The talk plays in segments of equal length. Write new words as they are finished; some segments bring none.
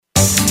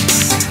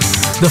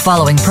The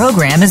following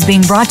program is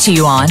being brought to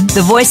you on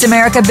the Voice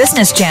America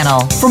Business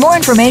Channel. For more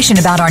information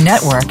about our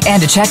network and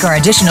to check our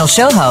additional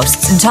show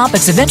hosts and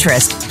topics of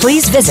interest,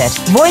 please visit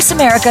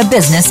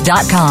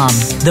voiceamericabusiness.com.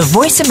 The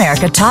Voice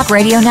America Talk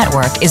Radio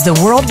Network is the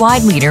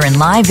worldwide leader in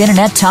live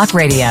Internet talk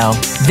radio.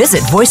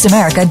 Visit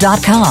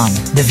voiceamerica.com.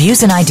 The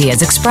views and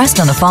ideas expressed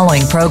on the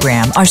following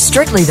program are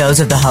strictly those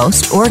of the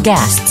host or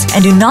guests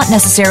and do not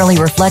necessarily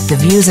reflect the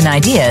views and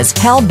ideas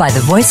held by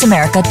the Voice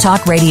America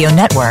Talk Radio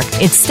Network,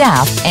 its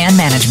staff, and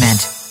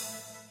management.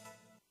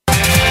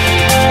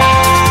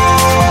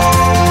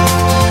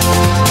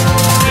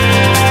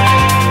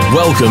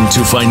 Welcome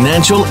to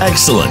Financial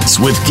Excellence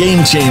with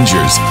Game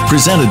Changers,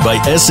 presented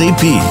by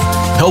SAP,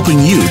 helping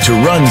you to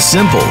run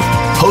simple.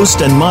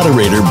 Host and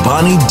moderator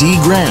Bonnie D.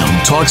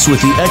 Graham talks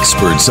with the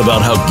experts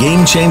about how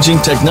game-changing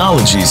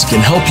technologies can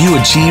help you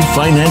achieve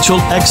financial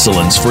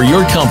excellence for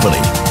your company.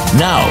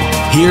 Now,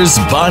 here's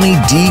Bonnie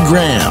D.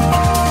 Graham.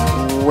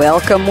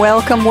 Welcome,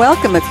 welcome,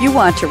 welcome. If you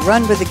want to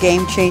run with the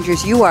Game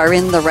Changers, you are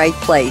in the right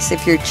place.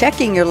 If you're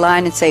checking your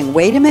line and saying,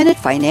 wait a minute,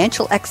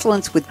 Financial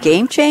Excellence with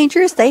Game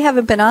Changers, they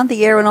haven't been on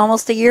the air in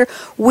almost a year,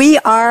 we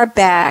are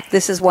back.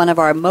 This is one of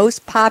our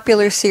most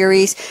popular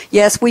series.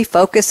 Yes, we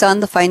focus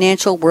on the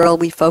financial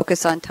world. We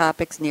focus on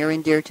topics near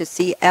and dear to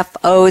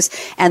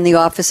CFOs and the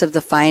Office of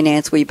the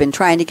Finance. We've been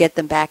trying to get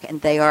them back,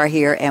 and they are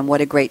here, and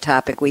what a great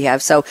topic we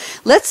have. So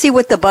let's see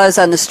what the buzz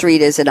on the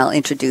street is, and I'll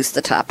introduce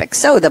the topic.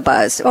 So the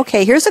buzz.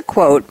 Okay, here's a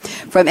quote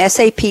from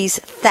SAP's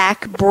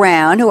Thach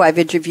Brown, who I've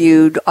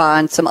interviewed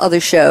on some other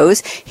shows.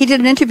 He did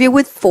an interview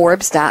with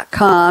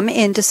Forbes.com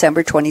in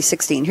December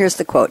 2016. Here's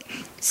the quote.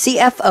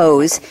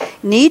 CFOs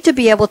need to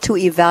be able to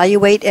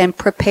evaluate and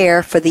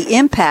prepare for the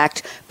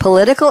impact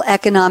political,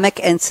 economic,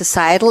 and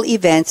societal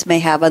events may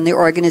have on their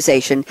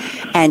organization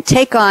and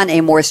take on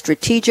a more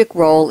strategic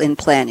role in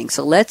planning.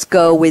 So let's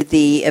go with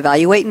the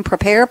evaluate and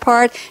prepare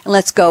part, and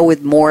let's go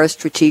with more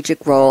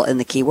strategic role, and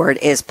the key word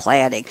is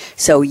planning.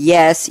 So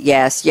yes,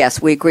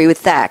 we agree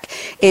with that.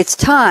 It's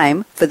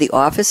time for the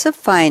Office of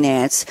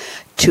Finance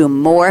to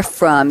morph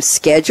from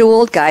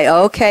scheduled guy,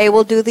 okay,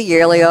 we'll do the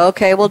yearly,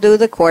 okay, we'll do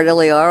the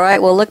quarterly, all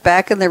right, we'll look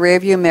back in the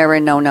rearview mirror.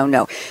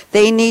 No.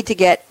 They need to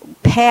get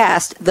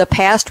past the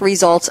past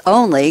results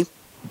only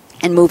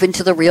and move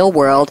into the real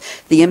world,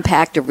 the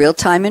impact of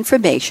real-time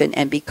information,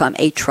 and become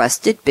a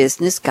trusted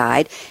business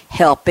guide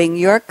helping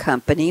your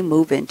company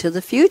move into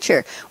the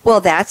future.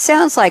 Well, that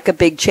sounds like a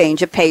big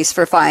change of pace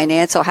for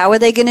finance. So how are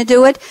they going to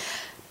do it?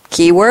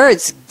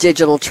 Keywords,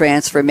 digital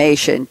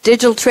transformation.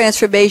 Digital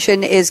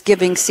transformation is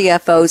giving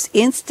CFOs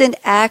instant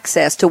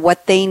access to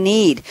what they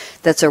need.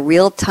 That's a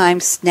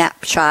real-time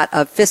snapshot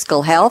of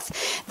fiscal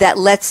health that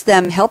lets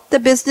them help the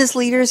business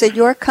leaders at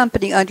your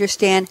company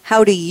understand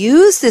how to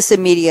use this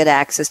immediate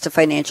access to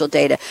financial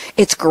data.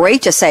 It's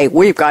great to say,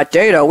 we've got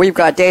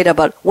data,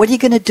 but what are you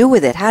going to do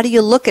with it? How do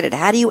you look at it?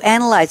 How do you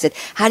analyze it?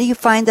 How do you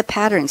find the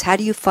patterns? How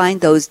do you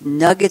find those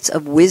nuggets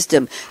of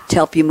wisdom to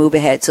help you move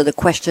ahead? So the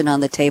question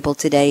on the table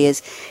today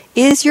is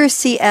your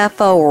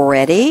CFO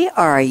ready?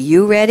 Are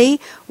you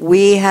ready?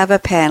 We have a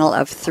panel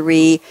of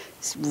three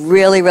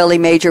really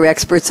major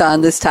experts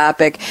on this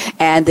topic,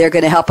 and they're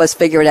going to help us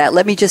figure it out.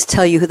 Let me just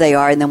tell you who they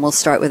are, and then we'll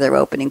start with our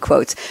opening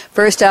quotes.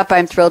 First up,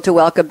 I'm thrilled to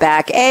welcome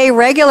back a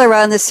regular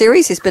on the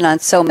series. He's been on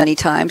so many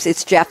times.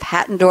 It's Jeff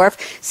Hattendorf,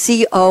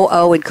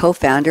 COO and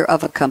co-founder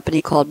of a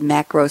company called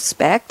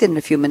Macrospect. In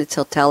a few minutes,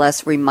 he'll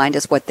remind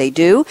us what they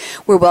do.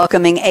 We're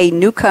welcoming a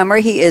newcomer.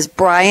 He is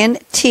Brian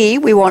T.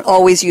 We won't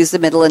always use the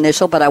middle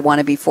initial, but I want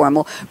to be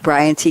formal.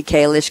 Brian T.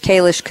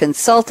 Kalish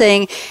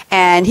Consulting,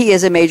 and he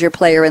is a major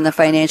player in the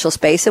financial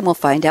space, and we'll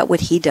find out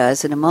what he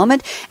does in a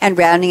moment. And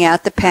rounding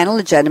out the panel,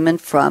 a gentleman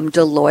from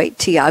Deloitte,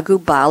 Tiago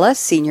Bala,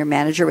 Senior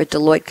Manager at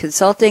Deloitte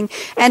Consulting,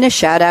 and a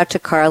shout out to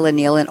Carla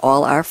Neal and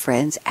all our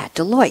friends at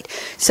Deloitte.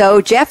 So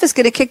Jeff is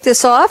going to kick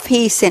this off.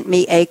 He sent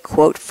me a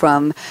quote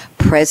from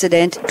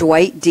President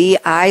Dwight D.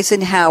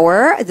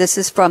 Eisenhower. This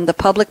is from the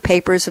public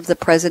papers of the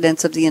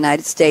presidents of the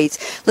United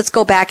States. Let's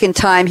go back in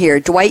time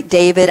here. Dwight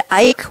David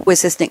Ike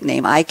was his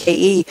nickname,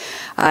 I-K-E.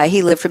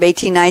 He lived from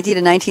 1890 to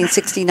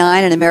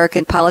 1969, an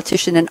American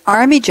politician and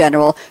Army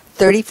general,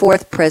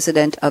 34th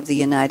President of the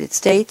United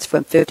States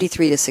from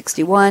 53 to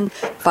 61,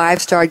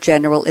 five-star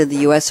general in the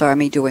U.S.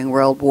 Army during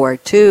World War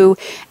II.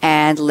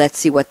 And let's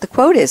see what the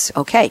quote is.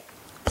 Okay.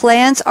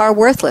 Plans are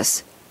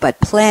worthless,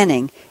 but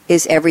planning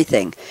is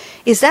everything.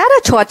 Is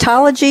that a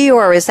tautology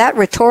or is that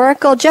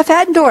rhetorical? Jeff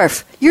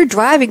Hattendorf, you're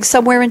driving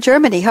somewhere in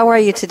Germany. How are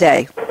you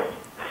today?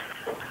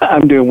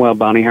 I'm doing well,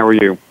 Bonnie. How are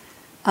you?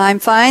 I'm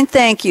fine,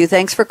 thank you.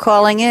 Thanks for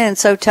calling in.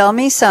 So tell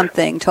me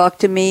something. Talk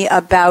to me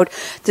about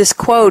this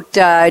quote.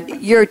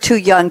 You're too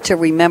young to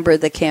remember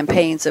the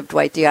campaigns of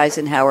Dwight D.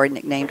 Eisenhower,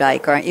 nicknamed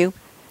Ike, aren't you?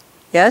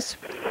 Yes?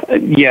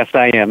 Yes,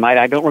 I am.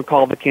 I don't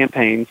recall the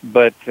campaigns,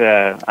 but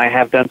I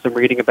have done some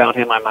reading about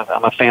him. I'm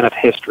a fan of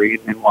history,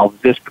 and while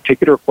this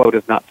particular quote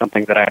is not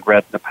something that I had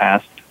read in the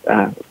past,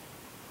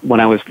 when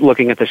I was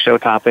looking at the show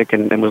topic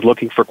and was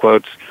looking for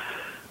quotes,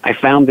 I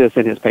found this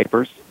in his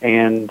papers,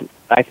 and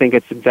I think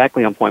it's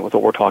exactly on point with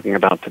what we're talking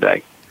about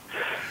today.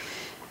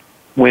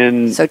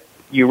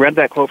 you read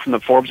that quote from the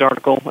Forbes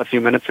article a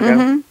few minutes ago.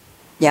 Mm-hmm.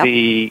 Yep.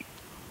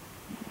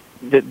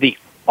 The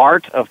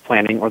art of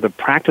planning or the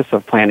practice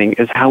of planning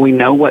is how we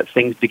know what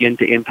things begin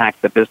to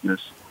impact the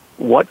business.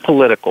 What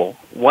political,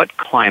 what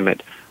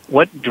climate,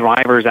 what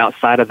drivers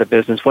outside of the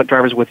business, what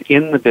drivers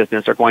within the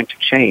business are going to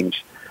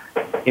change.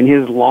 In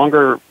his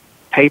longer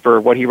paper,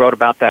 what he wrote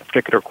about that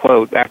particular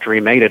quote after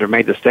he made it or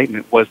made the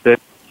statement was that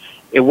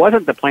it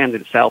wasn't the plan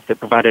itself that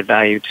provided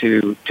value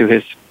to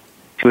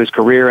his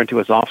career and to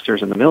his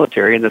officers in the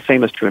military, and the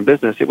same is true in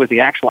business. It was the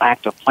actual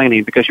act of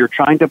planning, because you're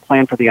trying to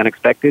plan for the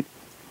unexpected,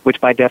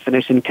 which by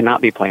definition cannot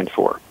be planned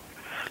for.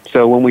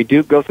 So when we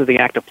do go through the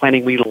act of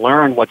planning, we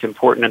learn what's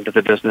important into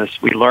the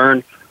business. We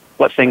learn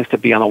what things to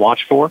be on the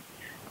watch for.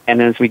 And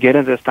as we get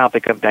into this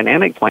topic of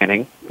dynamic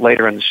planning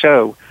later in the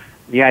show,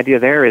 the idea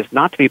there is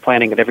not to be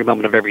planning at every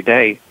moment of every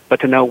day,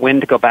 but to know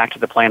when to go back to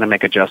the plan and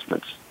make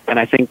adjustments. And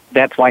I think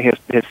that's why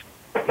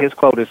his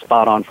quote is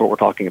spot on for what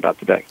we're talking about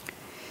today.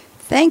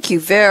 Thank you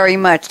very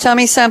much. Tell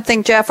me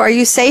something, Jeff. Are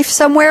you safe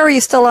somewhere, or are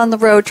you still on the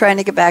road trying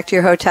to get back to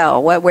your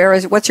hotel?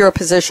 What's your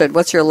position?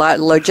 What's your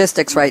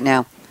logistics right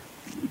now?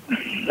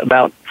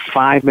 About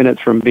 5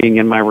 minutes from being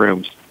in my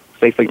room,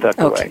 safely tucked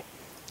away.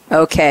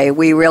 Okay,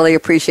 we really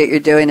appreciate you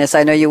doing this.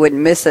 I know you wouldn't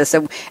miss this.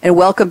 And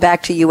welcome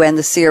back to You and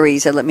the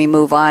Series. And let me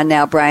move on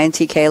now. Brian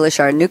T.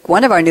 Kalish,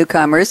 one of our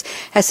newcomers,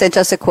 has sent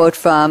us a quote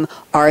from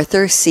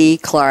Arthur C.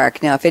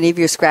 Clarke. Now, if any of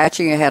you are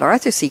scratching your head,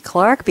 Arthur C.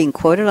 Clarke being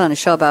quoted on a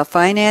show about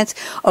finance?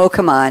 Oh,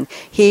 come on.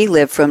 He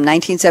lived from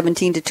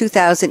 1917 to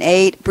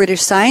 2008.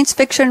 British science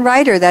fiction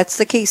writer. That's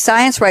the key.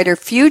 Science writer,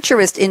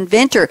 futurist,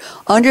 inventor,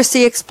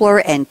 undersea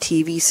explorer, and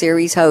TV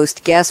series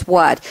host. Guess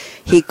what?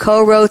 He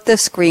co-wrote the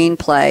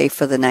screenplay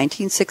for the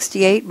 1968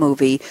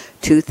 movie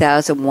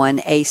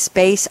 2001: A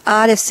Space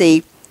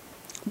Odyssey,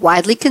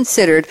 widely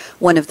considered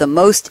one of the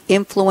most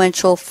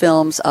influential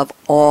films of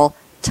all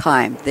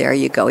time. There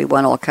you go. He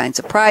won all kinds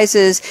of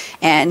prizes,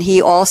 and he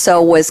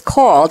also was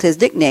called, his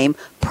nickname,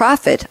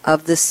 Prophet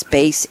of the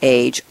Space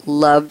Age.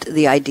 Loved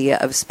the idea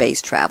of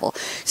space travel.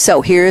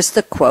 So here's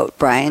the quote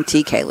Brian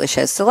T. Kalish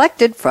has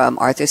selected from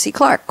Arthur C.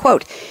 Clarke.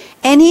 Quote,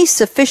 "Any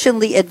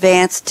sufficiently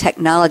advanced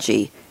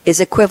technology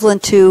is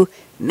equivalent to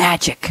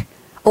magic."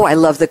 Oh, I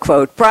love the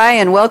quote.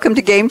 Brian, welcome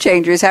to Game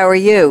Changers. How are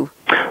you?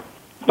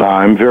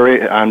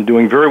 I'm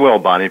doing very well,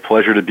 Bonnie.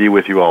 Pleasure to be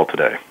with you all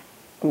today.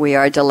 We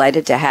are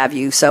delighted to have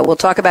you. So we'll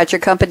talk about your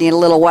company in a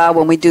little while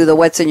when we do the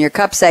What's in Your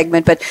Cup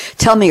segment. But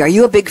tell me, are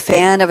you a big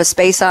fan of A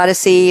Space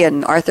Odyssey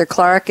and Arthur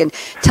Clarke? And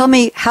tell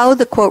me how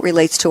the quote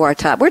relates to our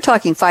top. We're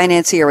talking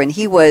finance here, and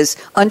he was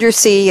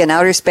undersea and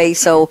outer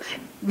space. So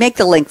make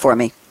the link for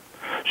me.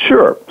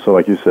 Sure. So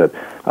like you said,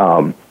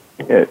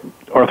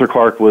 Arthur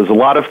Clarke was a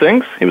lot of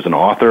things. He was an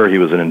author, he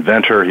was an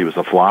inventor, he was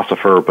a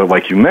philosopher, but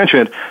like you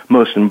mentioned,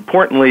 most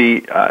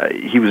importantly,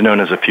 he was known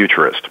as a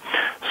futurist.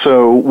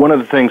 So one of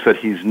the things that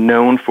he's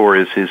known for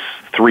is his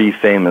 3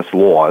 famous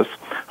laws,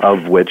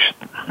 of which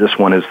this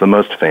one is the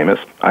most famous.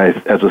 As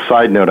a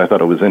side note, I thought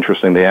it was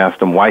interesting. They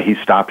asked him why he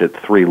stopped at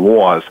 3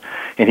 laws,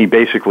 and he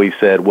basically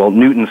said, well,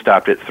 Newton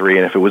stopped at 3,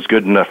 and if it was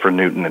good enough for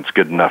Newton, it's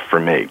good enough for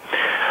me.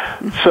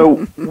 So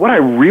what I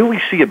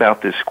really see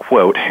about this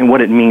quote and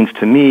what it means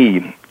to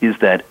me is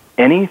that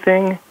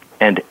anything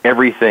and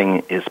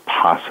everything is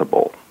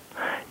possible.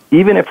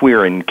 Even if we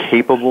are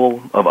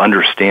incapable of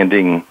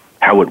understanding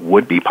how it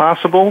would be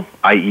possible,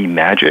 i.e.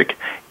 magic,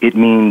 it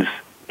means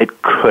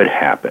it could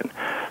happen.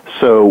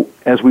 So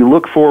as we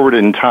look forward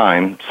in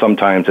time,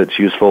 sometimes it's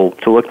useful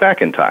to look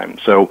back in time.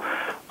 So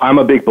I'm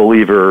a big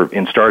believer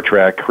in Star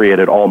Trek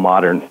created all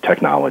modern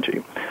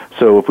technology.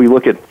 So if we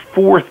look at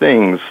 4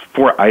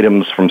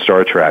 items from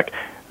Star Trek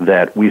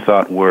that we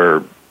thought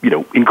were,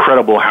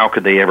 incredible, how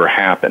could they ever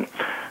happen?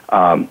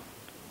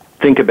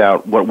 Think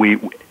about what we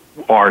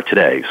are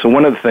today. So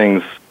one of the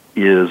things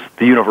is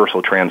the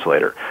universal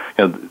translator.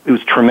 It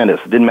was tremendous.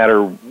 It didn't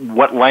matter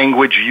what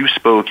language you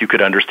spoke, you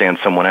could understand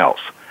someone else.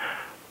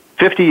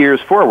 50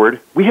 years forward,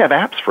 we have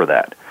apps for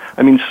that.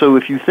 So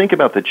if you think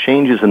about the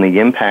changes and the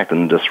impact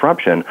and the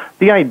disruption,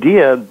 the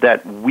idea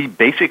that we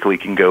basically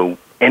can go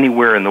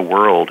anywhere in the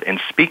world and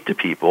speak to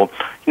people,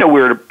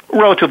 we're at a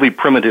relatively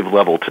primitive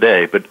level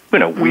today, but,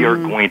 we are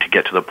going to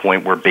get to the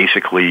point where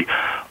basically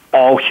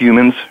all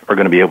humans are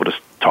going to be able to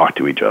talk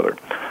to each other.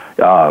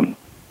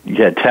 You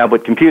had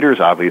tablet computers,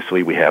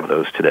 obviously we have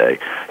those today.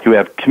 You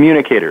have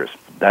communicators,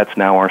 that's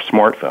now our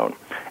smartphone.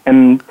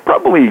 And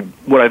probably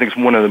what I think is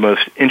one of the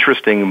most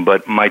interesting,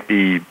 but might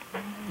be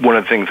one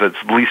of the things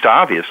that's least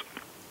obvious,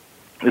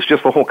 is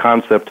just the whole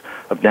concept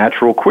of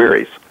natural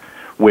queries,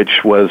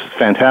 which was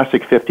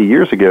fantastic 50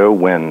 years ago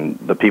when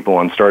the people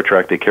on Star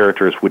Trek, the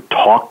characters, would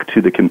talk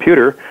to the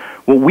computer.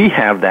 Well, we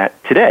have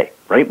that today,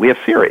 right? We have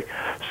Siri.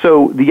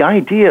 So the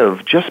idea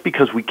of just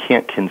because we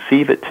can't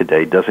conceive it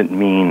today doesn't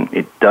mean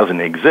it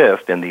doesn't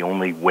exist, and the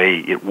only way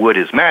it would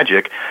is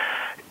magic.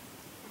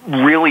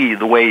 Really,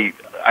 the way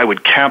I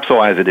would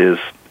capsulize it is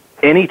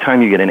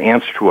anytime you get an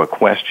answer to a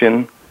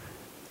question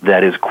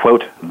that is,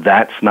 quote,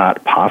 that's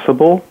not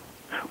possible,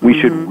 we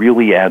should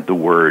really add the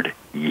word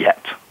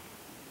yet.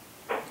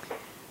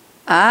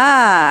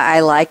 I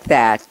like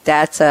that.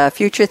 That's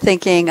future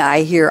thinking.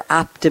 I hear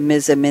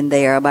optimism in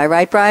there. Am I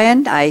right,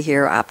 Brian? I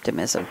hear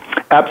optimism.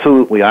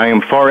 Absolutely. I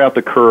am far out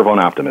the curve on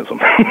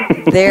optimism.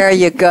 There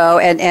you go.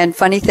 And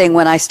funny thing,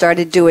 when I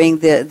started doing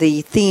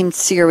the themed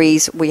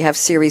series, we have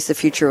series The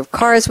Future of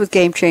Cars with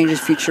Game Changers,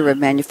 Future of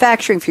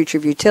Manufacturing, Future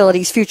of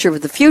Utilities, Future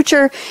of the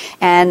Future.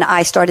 And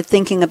I started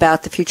thinking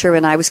about the future,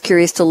 and I was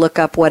curious to look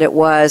up what it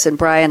was. And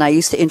Brian, I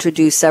used to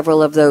introduce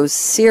several of those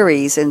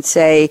series and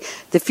say,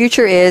 the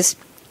future is...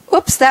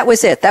 Oops, that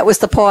was it. That was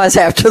the pause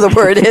after the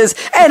word is,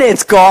 and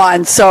it's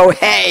gone. So,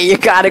 hey, you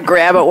got to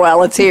grab it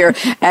while it's here.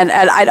 And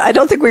I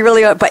don't think we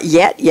really, but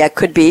yet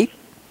could be.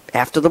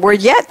 After the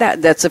word yet,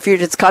 that's the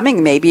future. It's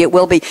coming. Maybe it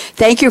will be.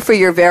 Thank you for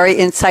your very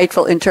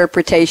insightful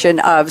interpretation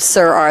of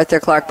Sir Arthur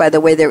Clarke. By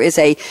the way, there is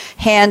a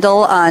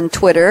handle on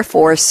Twitter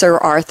for Sir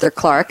Arthur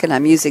Clarke, and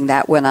I'm using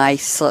that when I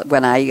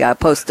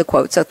post the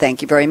quote. So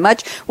thank you very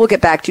much. We'll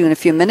get back to you in a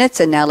few minutes.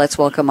 And now let's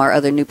welcome our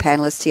other new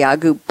panelist,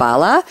 Tiago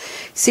Bala,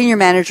 Senior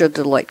Manager of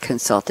Deloitte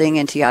Consulting.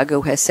 And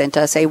Tiago has sent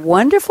us a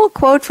wonderful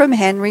quote from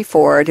Henry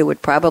Ford, who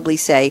would probably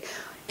say,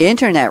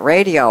 Internet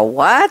radio,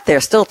 what? They're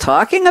still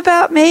talking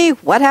about me?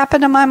 What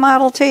happened to my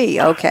Model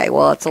T? Okay,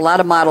 well, it's a lot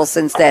of models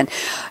since then.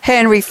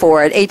 Henry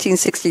Ford,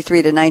 1863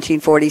 to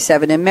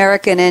 1947,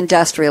 American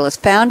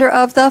industrialist, founder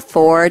of the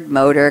Ford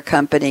Motor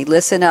Company.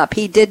 Listen up.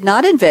 He did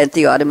not invent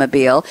the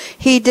automobile.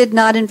 He did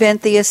not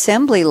invent the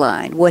assembly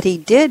line. What he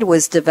did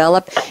was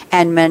develop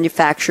and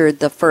manufactured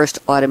the first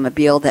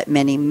automobile that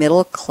many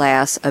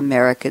middle-class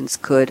Americans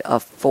could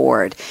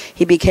afford.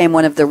 He became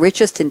one of the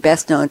richest and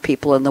best-known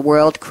people in the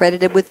world,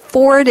 credited with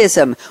Fordism.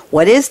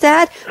 What is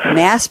that?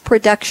 Mass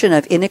production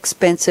of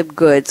inexpensive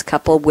goods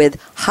coupled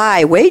with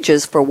high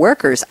wages for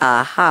workers.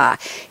 Aha.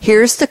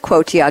 Here's the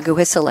quote Tiago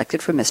has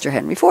selected from Mr.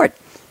 Henry Ford.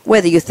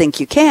 Whether you think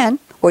you can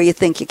or you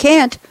think you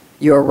can't,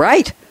 you're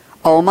right.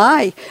 Oh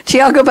my.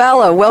 Tiago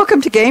Bala,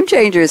 welcome to Game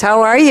Changers.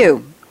 How are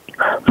you?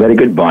 Very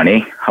good,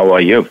 Bonnie. How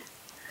are you?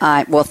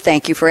 Well,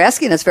 thank you for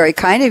asking. That's very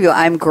kind of you.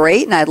 I'm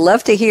great, and I'd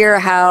love to hear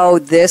how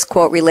this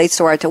quote relates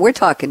to our... We're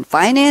talking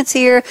finance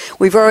here.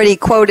 We've already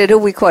quoted... Who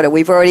we quoted?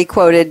 We've already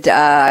quoted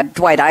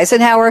Dwight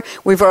Eisenhower.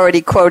 We've already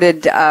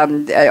quoted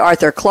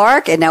Arthur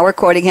Clarke, and now we're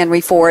quoting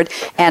Henry Ford,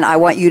 and I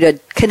want you to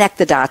connect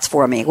the dots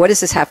for me. What does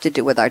this have to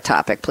do with our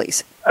topic,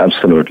 please?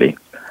 Absolutely.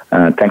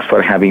 Thanks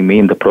for having me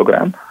in the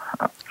program.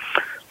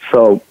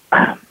 So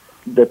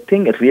the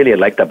thing that really I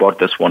liked about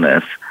this one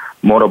is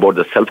more about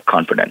the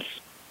self-confidence.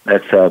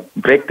 Let's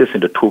break this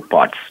into two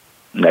parts.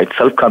 Right?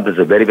 Self-confidence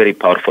is a very, very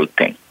powerful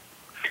thing.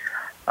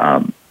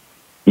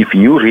 If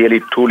you really,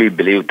 truly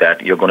believe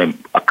that you're going to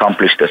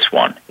accomplish this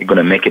one, you're going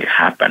to make it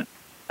happen,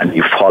 and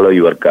you follow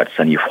your guts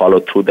and you follow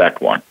through that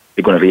one,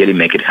 you're going to really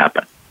make it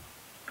happen.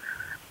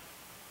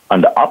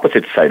 On the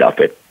opposite side of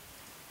it,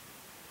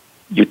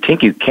 you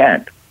think you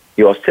can't,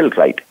 you are still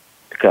right.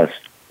 Because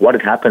what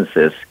it happens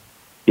is,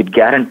 it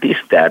guarantees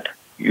that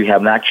you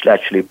have not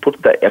actually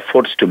put the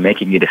efforts to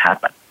making it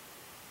happen.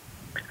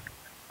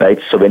 Right?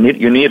 So when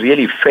you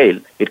really fail,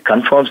 it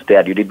confirms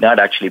that you did not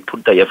actually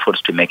put the efforts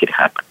to make it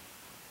happen.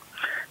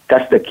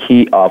 That's the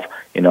key of,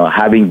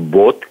 having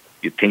both.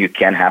 You think you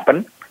can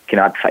happen,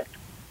 cannot fight.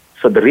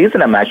 So the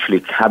reason I'm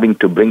actually having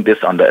to bring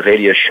this on the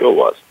radio show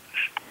was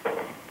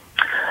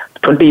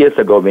 20 years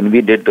ago when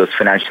we did those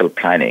financial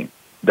planning,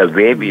 the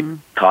way we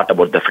thought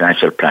about the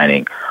financial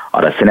planning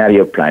or a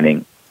scenario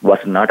planning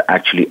was not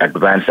actually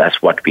advanced as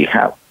what we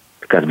have,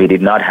 because we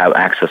did not have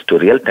access to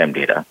real-time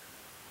data.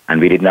 And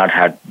we did not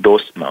have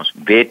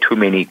way too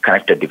many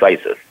connected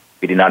devices.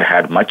 We did not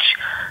have much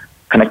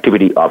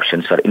connectivity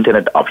options or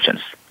internet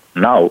options.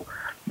 Now,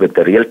 with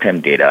the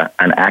real-time data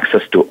and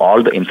access to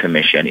all the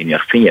information in your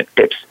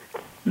fingertips,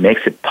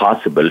 makes it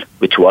possible,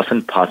 which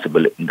wasn't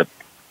possible in the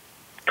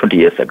 20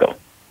 years ago.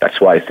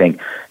 That's why I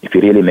think if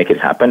you really make it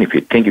happen, if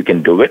you think you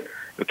can do it,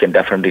 you can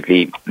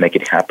definitely make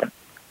it happen.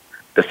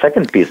 The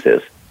second piece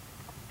is,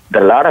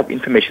 there are a lot of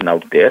information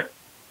out there,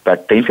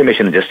 but the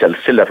information is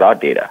just still a raw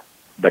data.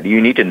 But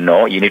you need to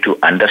know, you need to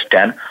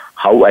understand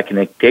how I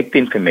can take the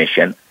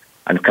information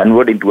and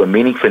convert into a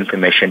meaningful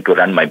information to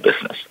run my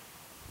business.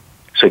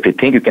 So if you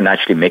think you can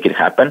actually make it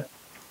happen,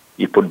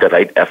 you put the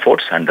right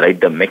efforts and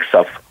the mix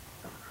of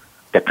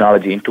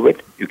technology into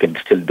it, you can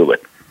still do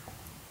it.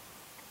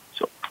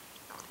 So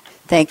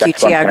thank you,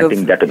 Tiago.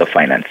 Connecting that to the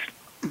finance.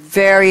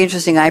 Very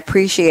interesting. I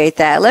appreciate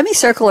that. Let me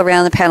circle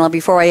around the panel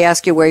before I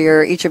ask you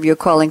where each of you are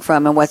calling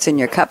from and what's in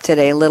your cup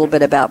today, a little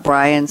bit about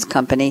Brian's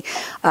company.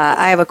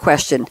 I have a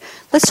question.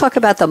 Let's talk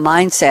about the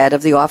mindset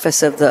of the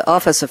Office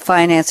of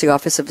Finance, the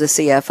Office of the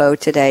CFO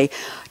today.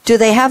 Do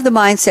they have the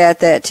mindset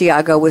that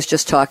Tiago was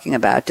just talking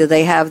about? Do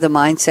they have the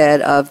mindset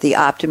of the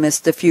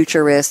optimist, the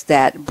futurist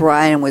that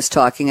Brian was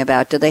talking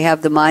about? Do they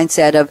have the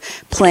mindset of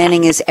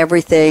planning is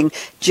everything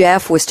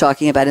Jeff was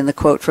talking about in the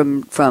quote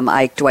from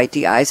Dwight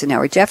D.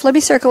 Eisenhower? Jeff, let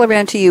me circle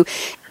around to you.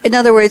 In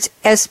other words,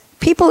 as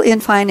people in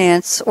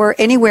finance or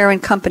anywhere in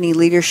company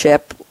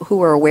leadership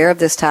who are aware of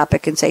this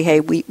topic and say, hey,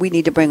 we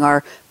need to bring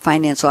our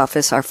finance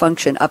office, our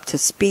function up to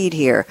speed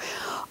here,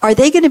 Are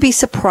they going to be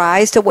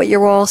surprised at what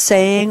you're all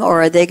saying,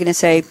 or are they going to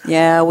say,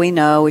 yeah, we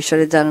know, we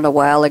should have done it a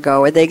while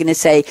ago? Are they going to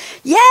say,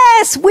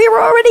 yes, we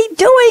were already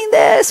doing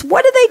this.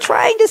 What are they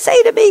trying to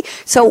say to me?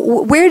 So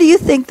where do you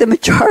think the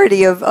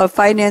majority of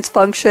finance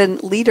function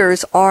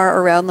leaders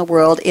are around the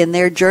world in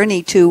their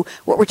journey to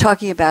what we're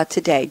talking about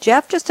today?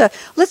 Jeff,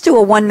 let's do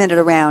a 1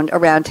 minute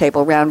round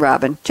table, round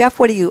robin. Jeff,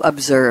 what do you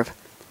observe?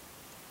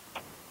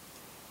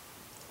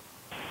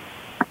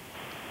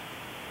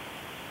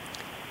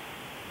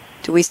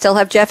 Do we still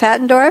have Jeff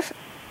Hattendorf?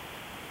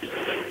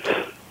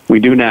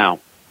 We do now.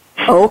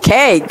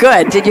 Okay,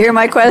 good. Did you hear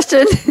my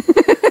question?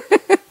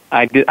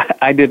 I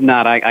did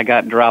not. I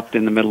got dropped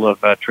in the middle of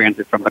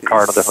transit from the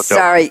car to the hotel.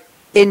 Sorry.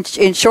 In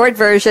short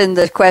version,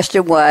 the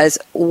question was,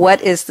 what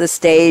is the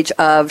stage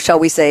of, shall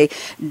we say,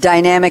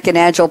 dynamic and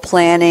agile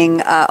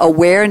planning,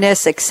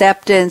 awareness,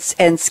 acceptance,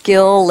 and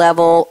skill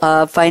level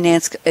of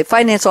finance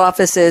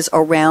offices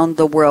around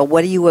the world?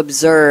 What do you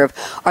observe?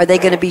 Are they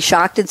going to be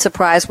shocked and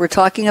surprised we're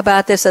talking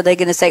about this? Are they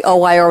going to say,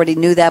 oh, I already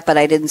knew that, but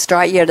I didn't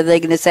start yet? Are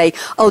they going to say,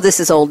 oh, this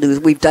is old news,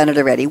 we've done it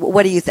already?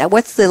 What do you think?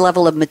 What's the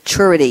level of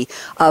maturity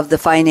of the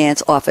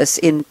finance office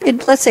in,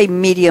 let's say,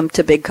 medium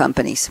to big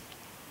companies?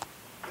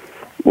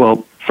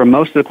 Well, for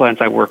most of the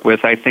clients I work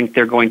with, I think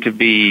they're going to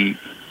be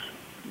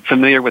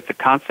familiar with the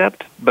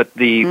concept, but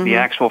the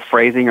actual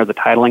phrasing or the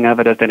titling of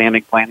it as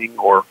dynamic planning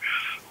or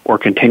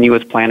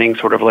continuous planning,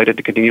 sort of related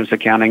to continuous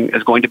accounting,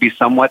 is going to be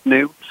somewhat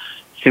new,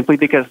 simply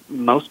because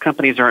most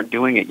companies aren't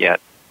doing it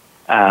yet.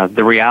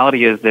 The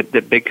reality is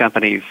that big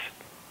companies,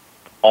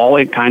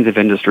 all kinds of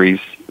industries,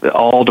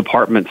 all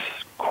departments,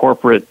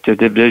 corporate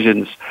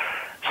divisions,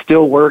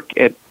 still work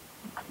at,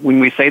 when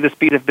we say the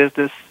speed of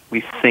business, we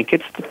think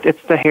it's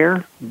the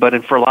hare,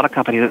 but for a lot of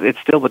companies, it's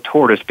still the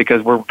tortoise,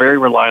 because we're very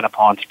reliant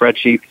upon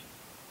spreadsheets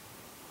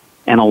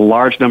and a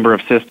large number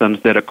of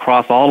systems that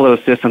across all of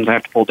those systems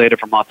have to pull data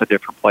from lots of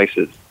different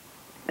places.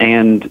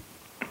 And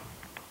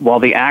while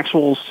the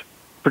actuals,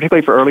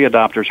 particularly for early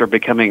adopters, are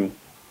becoming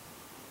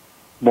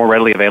more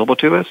readily available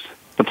to us,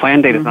 the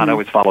plan data has not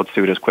always followed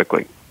suit as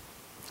quickly.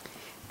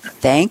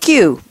 Thank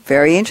you.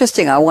 Very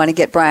interesting. I want to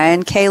get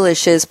Brian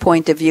Kalish's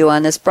point of view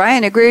on this.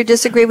 Brian, agree or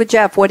disagree with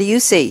Jeff? What do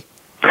you see?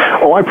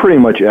 Oh, I pretty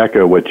much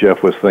echo what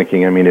Jeff was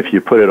thinking. I mean, if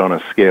you put it on a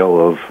scale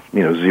of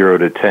 0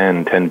 to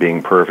 10, 10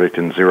 being perfect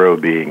and 0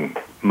 being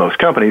most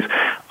companies,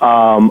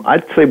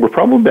 I'd say we're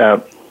probably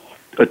about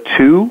a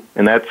 2,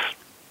 and that's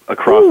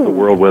across the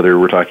world, whether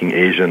we're talking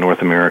Asia,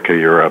 North America,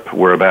 Europe,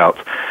 whereabouts.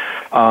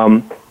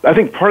 I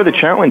think part of the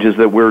challenge is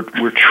that we're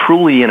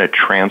truly in a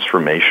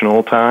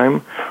transformational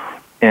time,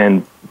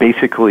 and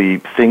basically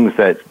things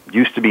that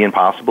used to be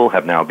impossible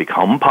have now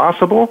become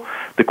possible.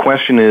 The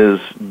question is,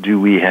 do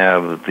we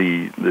have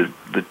the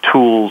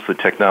tools, the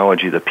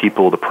technology, the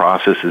people, the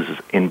processes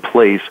in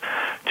place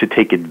to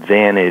take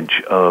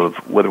advantage of,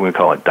 whether we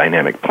call it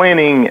dynamic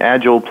planning,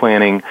 agile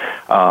planning.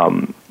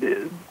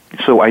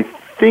 So I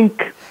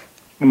think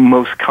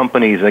most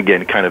companies,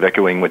 again, kind of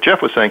echoing what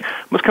Jeff was saying,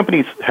 most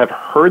companies have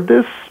heard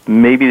this.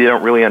 Maybe they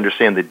don't really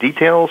understand the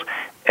details,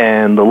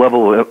 and the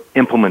level of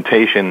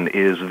implementation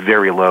is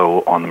very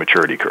low on the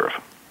maturity curve.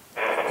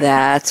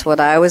 That's what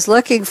I was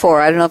looking for.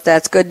 I don't know if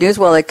that's good news.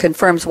 Well, it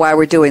confirms why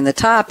we're doing the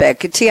topic.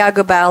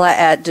 Tiago Bala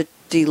at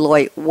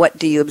Deloitte, what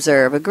do you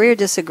observe? Agree or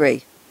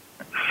disagree?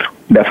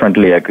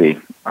 Definitely agree.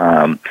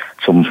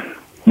 So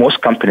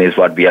most companies,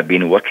 what we have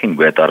been working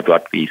with or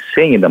what we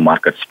see in the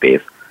market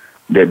space,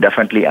 they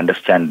definitely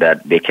understand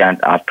that they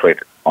can't operate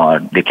or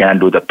they can't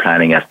do the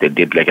planning as they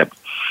did like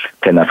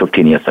 10 or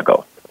 15 years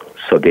ago.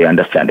 So they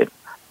understand it.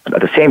 But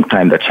at the same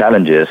time, the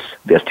challenge is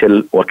they're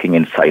still working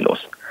in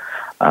silos.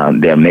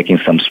 They are making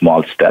some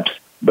small steps,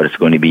 but it's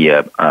going to be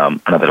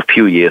another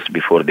few years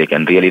before they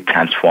can really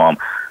transform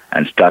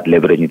and start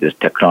leveraging this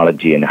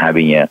technology and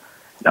having a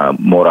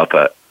more of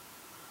a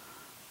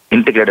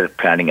integrated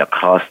planning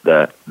across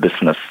the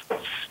business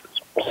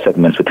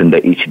segments within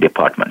each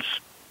departments.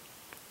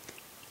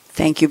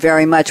 Thank you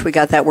very much. We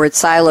got that word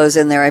silos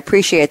in there. I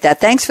appreciate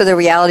that. Thanks for the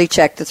reality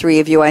check, the three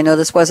of you. I know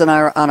this wasn't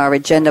on our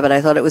agenda, but I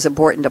thought it was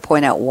important to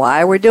point out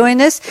why we're doing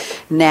this.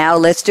 Now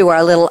let's do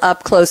our little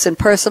up close and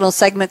personal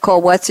segment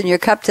called What's in Your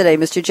Cup today.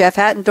 Mr. Jeff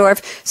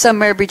Hattendorf,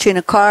 somewhere between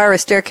a car, a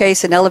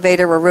staircase, an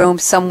elevator, a room,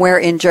 somewhere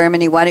in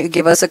Germany. Why don't you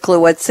give us a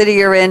clue what city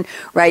you're in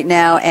right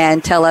now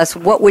and tell us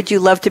what would you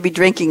love to be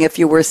drinking if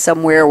you were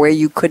somewhere where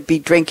you could be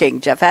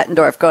drinking? Jeff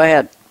Hattendorf, go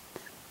ahead.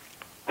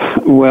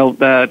 Well,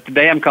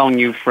 today I'm calling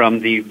you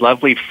from the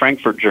lovely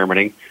Frankfurt,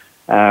 Germany,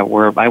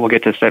 where I will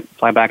get to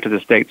fly back to the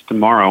States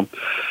tomorrow.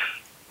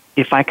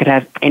 If I could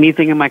have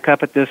anything in my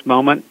cup at this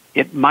moment,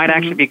 it might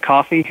actually be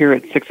coffee here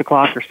at 6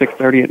 o'clock or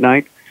 6:30 at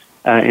night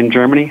in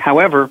Germany.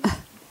 However,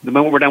 the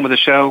moment we're done with the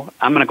show,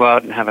 I'm going to go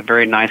out and have a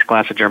very nice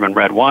glass of German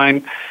red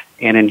wine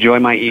and enjoy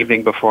my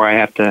evening before I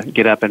have to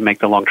get up and make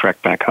the long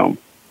trek back home.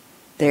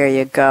 There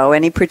you go.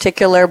 Any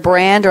particular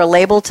brand or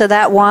label to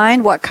that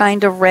wine? What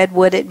kind of red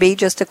would it be?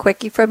 Just a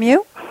quickie from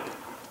you?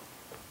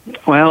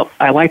 Well,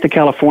 I like the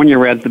California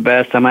red the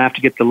best. I'm going to have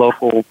to get the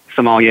local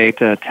sommelier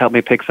to help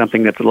me pick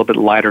something that's a little bit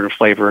lighter in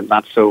flavor and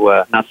not so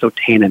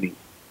tanniny.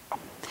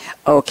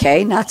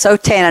 Okay, not so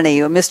tanny.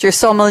 Mr.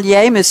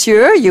 Sommelier,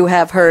 monsieur, you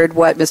have heard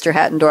what Mr.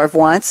 Hattendorf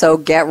wants, so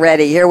get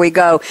ready. Here we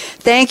go.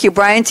 Thank you,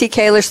 Brian T.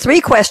 Kalish. 3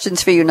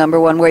 questions for you. Number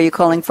 1, where are you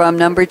calling from?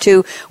 Number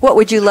 2, what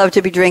would you love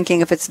to be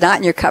drinking if it's not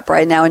in your cup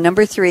right now? And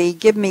number 3,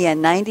 give me a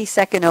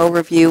 90-second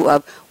overview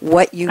of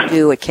what you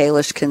do at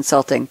Kalish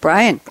Consulting.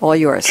 Brian, all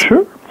yours.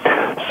 Sure.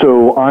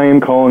 So I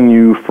am calling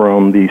you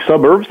from the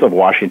suburbs of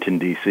Washington,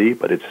 D.C.,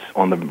 but it's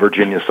on the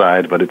Virginia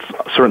side, but it's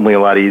certainly a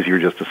lot easier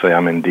just to say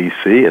I'm in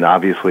D.C., and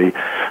obviously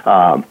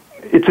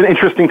it's an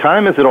interesting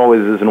time, as it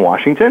always is in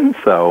Washington,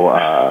 so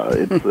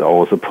it's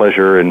always a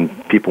pleasure,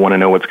 and people want to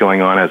know what's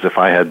going on as if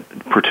I had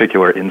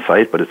particular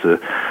insight, but it's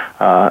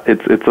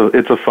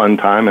a fun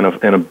time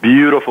in a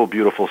beautiful,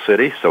 beautiful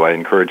city, so I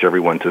encourage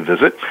everyone to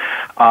visit.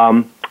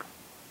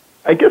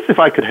 I guess if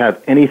I could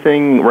have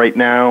anything right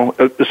now,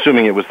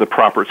 assuming it was the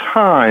proper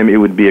time, it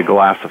would be a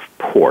glass of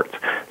port.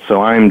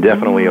 So I'm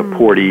definitely a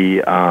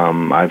porty.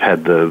 I've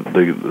had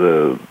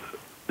the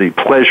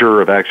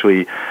pleasure of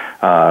actually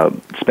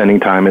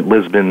spending time at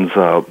Lisbon's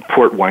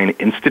Port Wine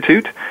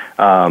Institute,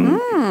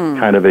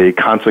 kind of a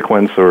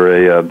consequence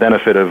or a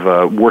benefit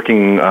of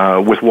working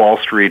with Wall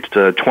Street.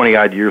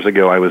 20-odd years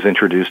ago, I was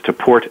introduced to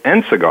port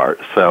and cigars,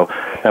 so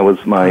that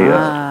was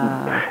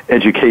my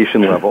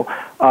education level.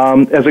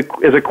 As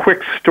a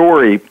quick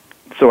story,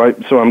 so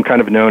I'm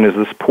kind of known as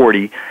this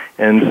porty,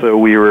 and so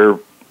we were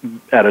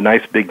at a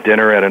nice big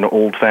dinner at an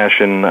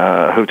old-fashioned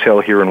hotel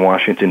here in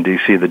Washington,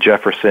 D.C., the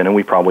Jefferson, and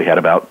we probably had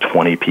about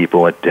 20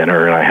 people at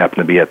dinner, and I happened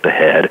to be at the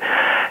head.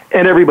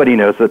 And everybody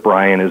knows that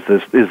Brian is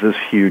this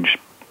huge,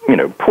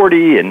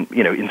 porty, and,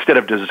 instead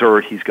of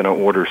dessert, he's going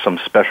to order some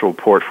special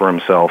port for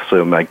himself,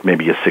 so like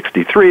maybe a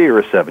 63 or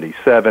a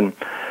 77.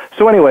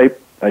 So anyway,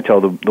 I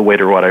tell the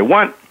waiter what I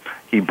want.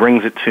 He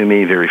brings it to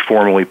me very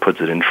formally,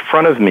 puts it in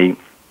front of me.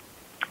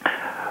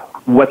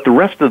 What the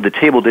rest of the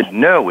table didn't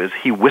know is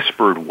he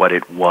whispered what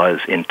it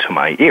was into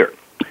my ear.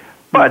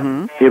 But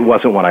it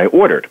wasn't what I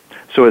ordered.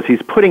 So as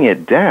he's putting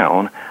it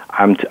down,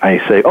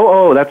 I say,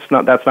 that's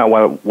not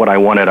what I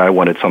wanted. I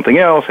wanted something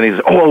else. And he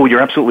says,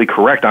 you're absolutely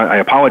correct. I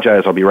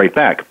apologize. I'll be right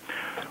back.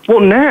 Well,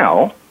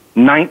 now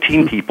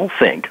 19 people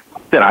think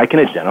that I can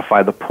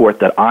identify the port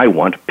that I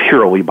want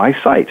purely by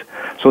sight.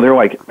 So they're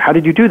like, how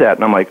did you do that?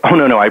 And I'm like,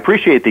 no, I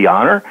appreciate the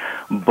honor,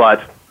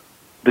 but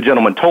the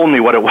gentleman told me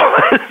what it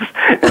was,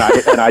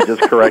 and I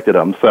just corrected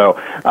him. So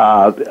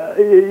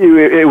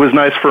it was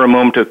nice for a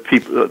moment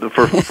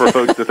for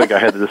folks to think I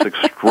had this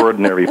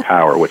extraordinary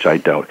power, which I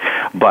don't.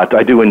 But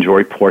I do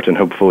enjoy port, and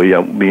hopefully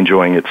I'll be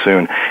enjoying it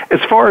soon.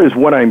 As far as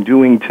what I'm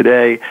doing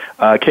today,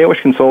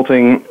 Kalish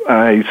Consulting,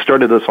 I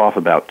started this off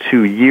about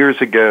 2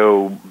 years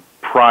ago.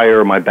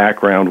 Prior, my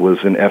background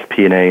was in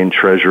FP&A and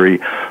Treasury,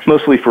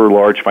 mostly for a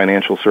large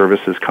financial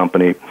services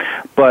company.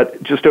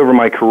 But just over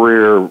my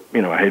career,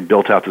 I had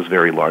built out this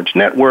very large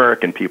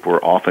network, and people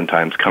were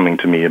oftentimes coming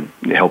to me and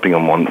helping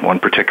them on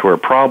particular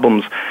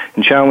problems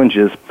and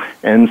challenges.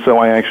 And so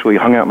I actually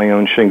hung out my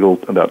own shingle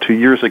about 2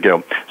 years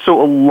ago.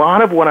 So a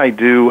lot of what I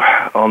do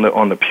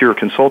on the pure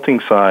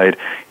consulting side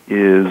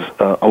is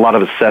a lot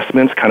of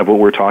assessments, kind of what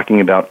we're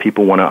talking about.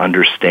 People want to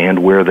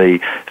understand where they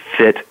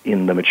fit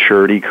in the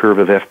maturity curve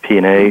of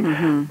FP&A.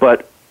 Mm-hmm.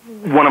 But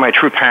one of my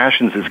true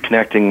passions is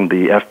connecting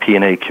the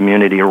FP&A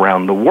community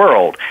around the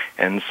world.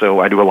 And so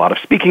I do a lot of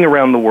speaking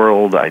around the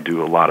world. I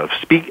do a lot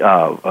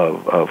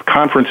of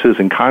conferences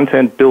and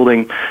content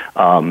building.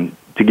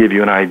 To give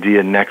you an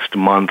idea, next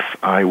month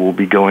I will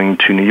be going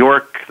to New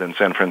York, then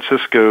San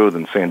Francisco,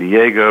 then San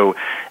Diego,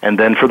 and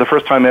then for the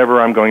first time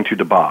ever I'm going to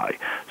Dubai.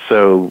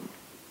 So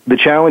the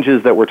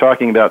challenges that we're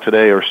talking about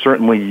today are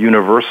certainly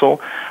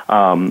universal,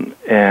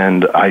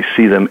 and I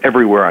see them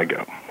everywhere I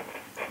go.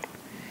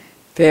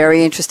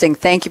 Very interesting.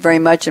 Thank you very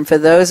much. And for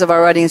those of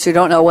our audience who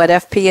don't know what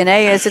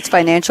FP&A is, it's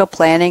financial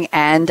planning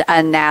and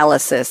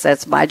analysis.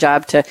 That's my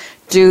job to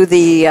do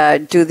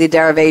the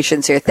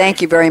derivations here.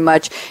 Thank you very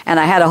much. And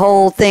I had a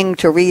whole thing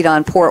to read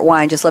on port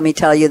wine. Just let me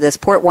tell you this.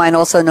 Port wine,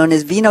 also known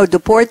as Vinho do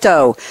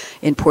Porto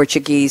in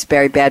Portuguese.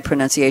 Very bad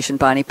pronunciation,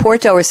 Bonnie.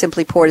 Porto, or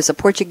simply port, is a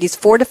Portuguese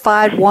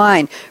fortified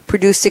wine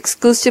produced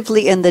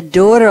exclusively in the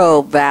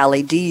Douro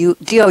Valley,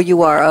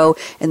 D-O-U-R-O,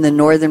 in the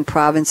northern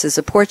provinces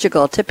of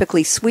Portugal.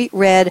 Typically sweet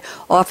red,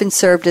 often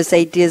served as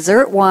a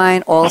dessert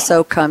wine,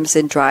 also comes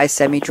in dry,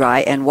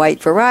 semi-dry, and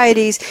white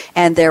varieties.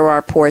 And there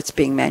are ports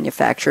being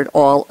manufactured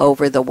all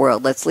over the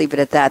world. Let's leave it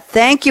at that.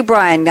 Thank you,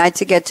 Brian. Nice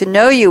to get to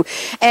know you.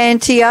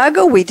 And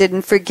Tiago, we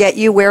didn't forget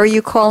you. Where are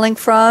you calling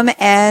from,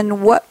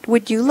 and what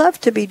would you love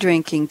to be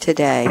drinking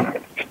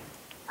today?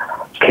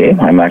 Okay,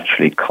 I'm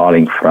actually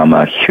calling from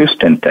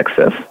Houston,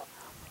 Texas.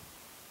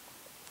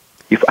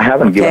 If I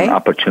haven't given an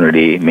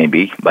opportunity,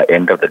 maybe by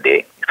end of the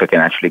day, if I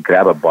can actually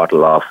grab a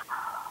bottle of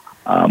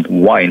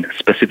wine,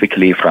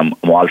 specifically from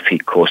Amalfi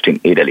Coast in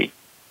Italy.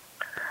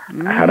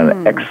 I had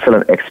an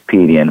excellent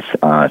experience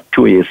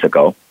 2 years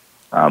ago.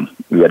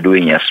 We were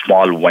doing a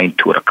small wine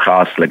tour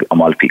across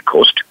Amalfi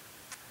Coast.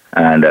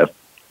 And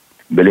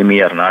believe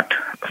me or not,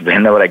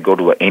 whenever I go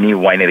to any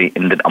winery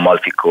in the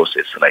Amalfi Coast,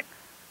 it's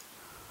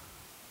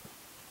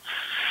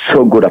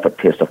so good of a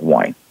taste of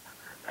wine.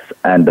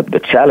 And the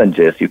challenge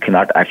is you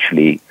cannot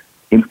actually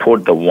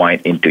import the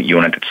wine into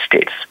United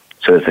States.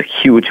 So it's a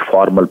huge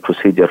formal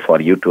procedure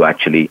for you to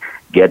actually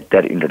get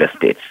that into the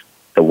States.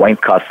 The wine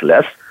costs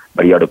less,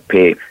 but you have to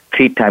pay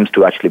 3 times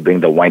to actually bring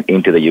the wine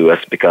into the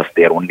U.S. because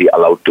they are only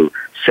allowed to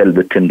sell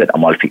within that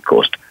Amalfi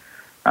Coast.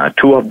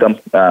 2 of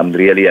them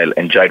really I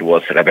enjoyed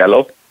was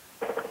Ravello,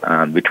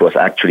 which was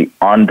actually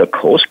on the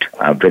coast,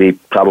 very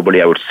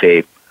probably I would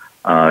say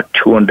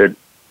 200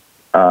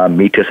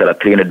 meters or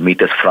 300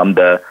 meters from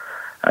the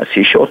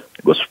seashore.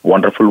 It was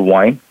wonderful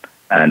wine,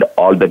 and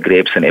all the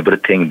grapes and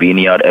everything,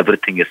 vineyard,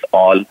 everything is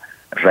all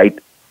right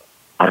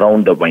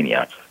around the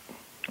vineyard.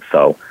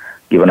 So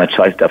given a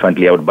choice,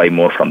 definitely I would buy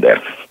more from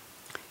there.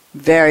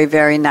 Very,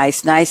 very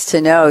nice. Nice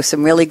to know.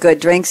 Some really good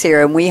drinks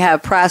here. And we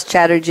have Pras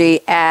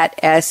Chatterjee at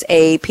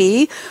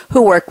SAP,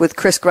 who worked with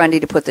Chris Grundy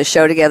to put the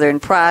show together. And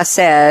Pras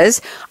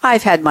says,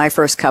 I've had my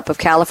first cup of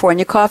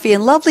California coffee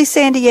in lovely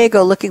San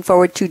Diego. Looking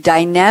forward to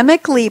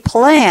dynamically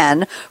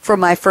plan for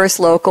my first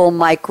local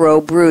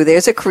micro brew.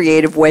 There's a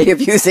creative way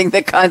of using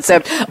the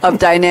concept of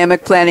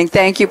dynamic planning.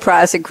 Thank you,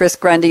 Pras. And Chris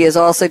Grundy is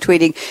also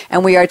tweeting,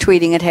 and we are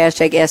tweeting at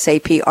hashtag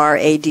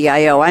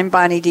SAPRADIO. I'm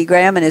Bonnie D.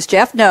 Graham, and as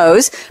Jeff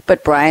knows,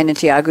 but Brian and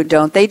Tiago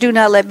don't. They do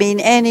not let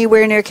me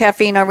anywhere near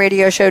caffeine on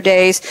radio show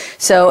days.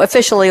 So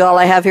officially all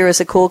I have here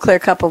is a cool, clear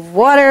cup of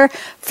water,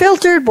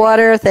 filtered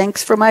water,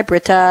 thanks for my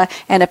Brita,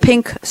 and a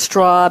pink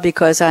straw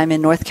because I'm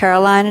in North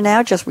Carolina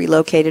now, just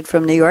relocated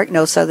from New York,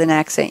 no southern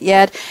accent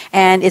yet.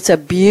 And it's a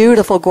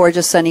beautiful,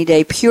 gorgeous sunny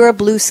day, pure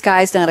blue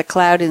skies, not a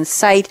cloud in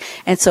sight.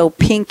 And so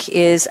pink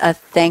is a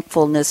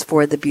thankfulness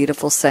for the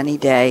beautiful sunny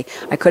day.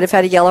 I could have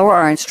had a yellow or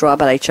orange straw,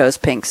 but I chose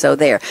pink. So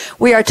there.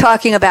 We are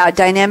talking about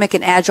dynamic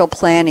and agile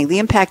planning, the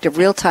impact of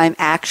real-time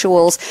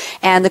actuals.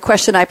 And the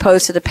question I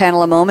posed to the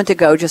panel a moment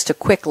ago, just a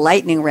quick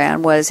lightning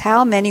round, was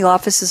how many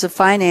offices of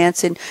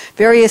finance in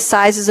various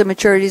sizes and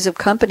maturities of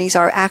companies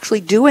are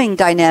actually doing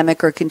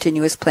dynamic or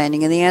continuous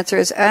planning? And the answer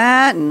is,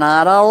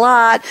 not a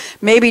lot,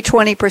 maybe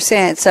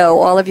 20%. So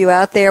all of you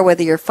out there,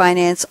 whether you're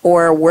finance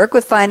or work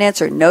with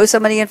finance or know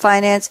somebody in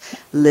finance,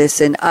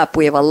 listen up.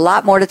 We have a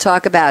lot more to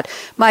talk about.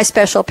 My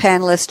special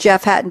panelist,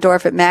 Jeff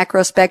Hattendorf at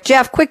Macrospect.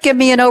 Jeff, quick, give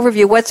me an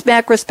overview. What's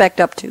Macrospect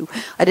up to?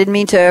 I didn't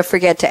mean to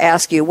forget to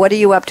ask you. What are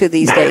you up to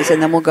these days?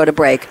 And then we'll go to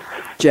break.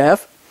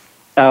 Jeff?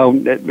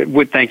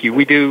 Thank you.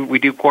 We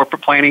do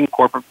corporate planning,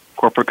 corporate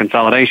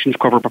consolidations,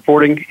 corporate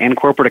reporting, and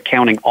corporate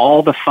accounting.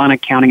 All the fun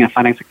accounting and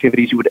finance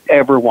activities you would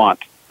ever want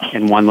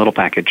in one little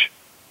package.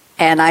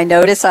 And I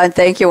notice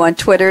thank you on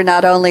Twitter,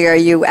 not only are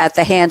you at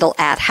the handle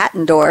at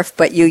Hattendorf,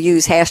 but you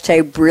use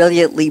hashtag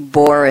brilliantly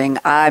boring.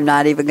 I'm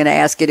not even going to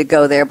ask you to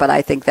go there, but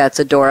I think that's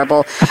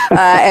adorable.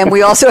 And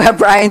we also have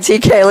Brian T.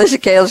 Kalish at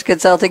Kalish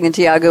Consulting and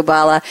Tiago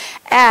Bala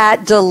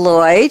at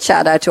Deloitte.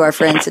 Shout out to our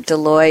friends at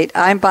Deloitte.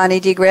 I'm Bonnie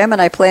D. Graham,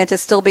 and I plan to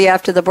still be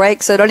after the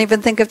break, so don't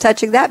even think of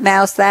touching that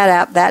mouse, that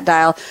app, that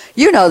dial.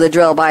 You know the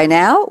drill by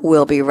now.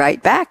 We'll be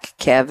right back.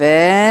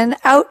 Kevin,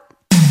 out.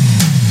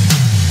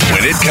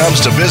 When it comes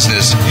to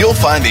business, you'll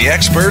find the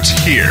experts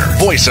here.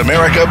 Voice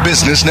America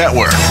Business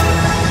Network.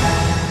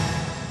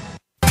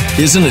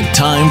 Isn't it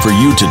time for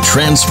you to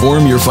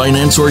transform your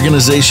finance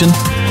organization?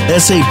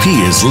 SAP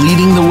is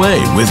leading the way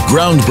with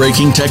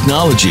groundbreaking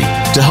technology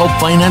to help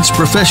finance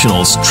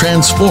professionals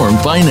transform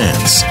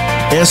finance.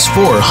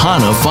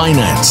 S/4HANA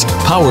Finance,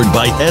 powered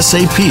by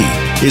SAP,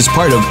 is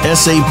part of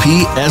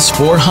SAP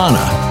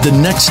S/4HANA, the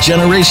next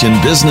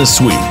generation business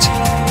suite.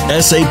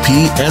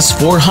 SAP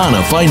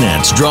S/4HANA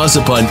Finance draws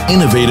upon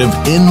innovative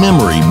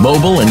in-memory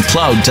mobile and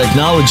cloud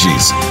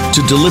technologies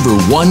to deliver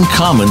one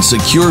common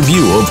secure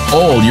view of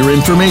all your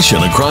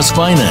information across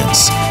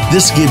finance.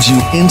 This gives you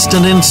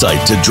instant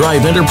insight to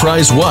drive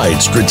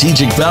enterprise-wide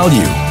strategic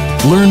value.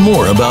 Learn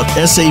more about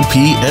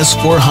SAP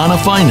S/4HANA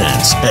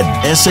Finance at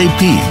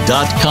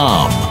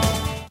sap.com.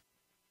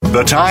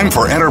 The time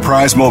for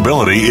enterprise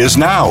mobility is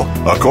now.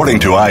 According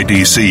to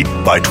IDC,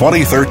 by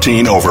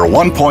 2013, over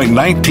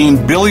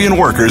 1.19 billion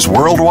workers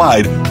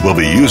worldwide will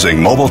be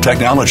using mobile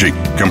technology,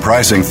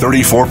 comprising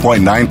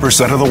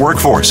 34.9% of the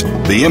workforce.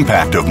 The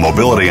impact of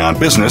mobility on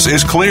business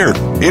is clear.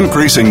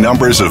 Increasing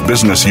numbers of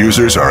business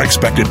users are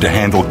expected to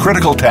handle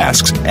critical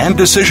tasks and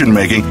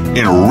decision-making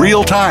in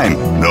real time,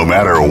 no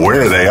matter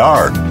where they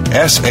are.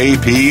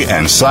 SAP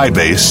and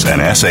Sybase, an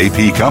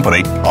SAP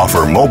company,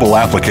 offer mobile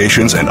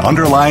applications and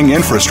underlying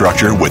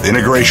infrastructure with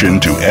integration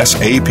to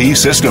SAP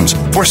systems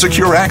for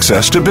secure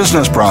access to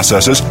business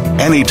processes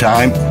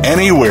anytime,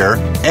 anywhere,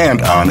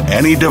 and on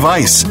any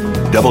device.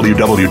 www.sap.com.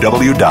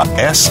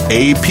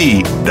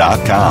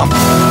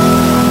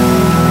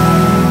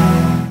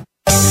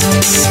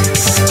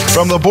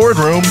 From the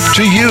boardroom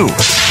to you,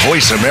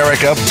 Voice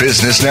America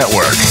Business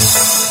Network.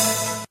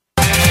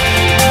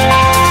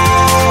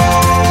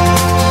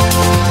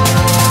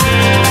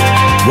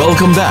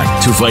 Welcome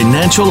back to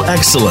Financial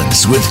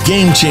Excellence with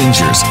Game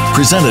Changers,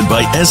 presented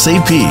by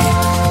SAP.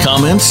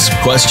 Comments,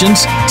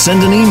 questions?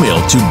 Send an email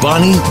to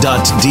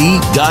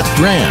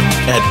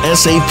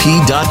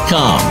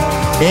bonnie.d.graham@sap.com.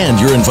 And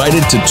you're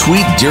invited to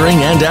tweet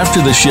during and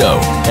after the show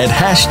at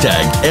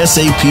hashtag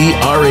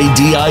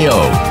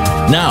SAPRADIO.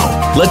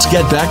 Now, let's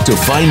get back to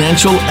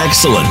financial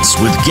excellence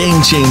with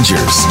Game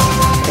Changers.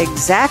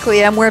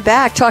 Exactly, and we're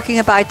back talking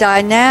about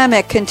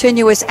dynamic,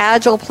 continuous,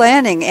 agile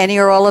planning, any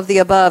or all of the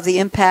above, the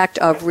impact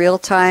of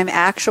real-time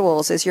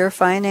actuals. Is your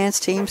finance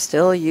team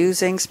still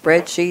using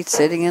spreadsheets,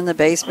 sitting in the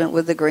basement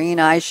with the green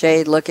eye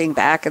shade, looking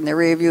back in the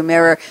rearview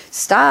mirror?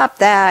 Stop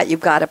that. You've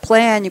got to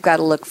plan, you've got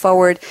to look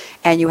forward,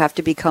 and you have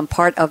to become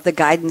part of the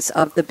guidance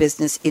of the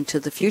business into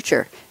the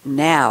future.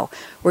 Now,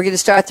 we're going to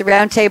start the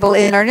roundtable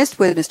in earnest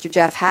with Mr.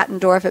 Jeff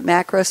Hattendorf at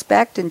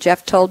Macrospect, and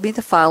Jeff told me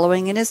the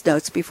following in his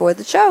notes before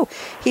the show.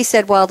 He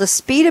said, while the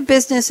speed of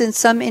business in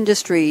some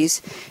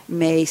industries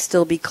may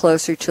still be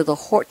closer to the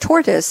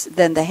tortoise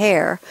than the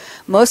hare,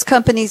 most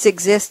companies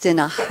exist in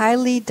a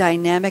highly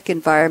dynamic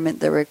environment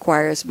that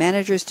requires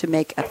managers to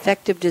make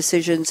effective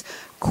decisions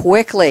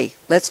quickly.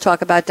 Let's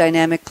talk about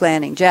dynamic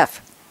planning.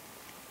 Jeff.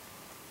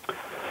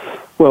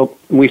 Well,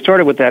 we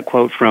started with that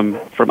quote from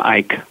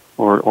Ike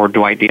or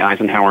Dwight D.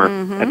 Eisenhower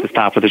at the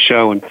top of the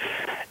show. And,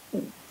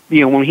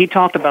 when he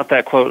talked about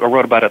that quote or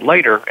wrote about it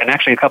later, and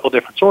actually a couple of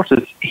different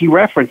sources, he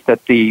referenced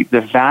that the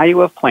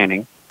value of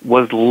planning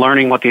was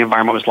learning what the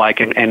environment was like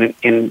and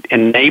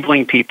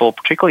enabling people,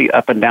 particularly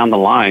up and down the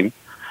line,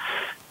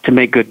 to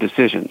make good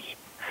decisions.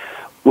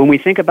 When we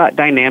think about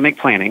dynamic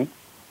planning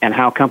and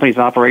how companies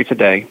operate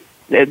today,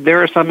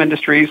 there are some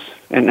industries,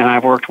 and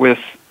I've worked with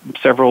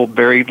several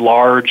very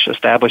large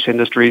established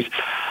industries,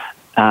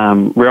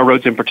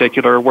 railroads in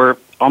particular, where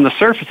on the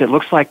surface it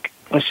looks like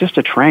it's just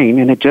a train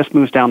and it just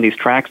moves down these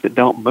tracks that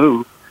don't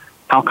move.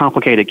 How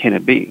complicated can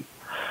it be?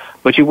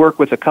 But you work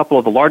with a couple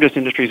of the largest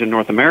industries in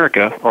North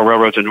America, or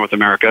railroads in North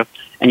America,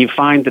 and you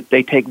find that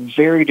they take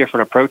very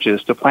different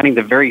approaches to planning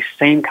the very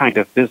same kind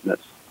of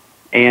business.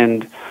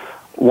 And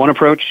one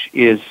approach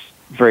is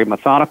very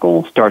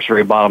methodical, starts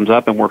very bottoms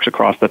up and works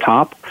across the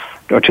top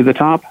or to the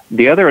top.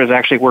 The other is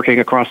actually working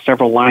across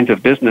several lines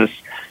of business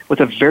with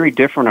a very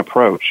different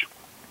approach.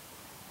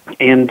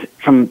 And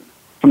from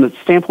the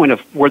standpoint of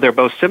where they're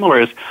both similar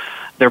is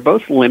they're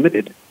both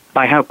limited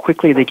by how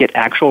quickly they get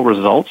actual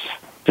results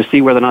to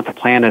see whether or not the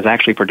plan is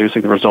actually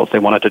producing the results they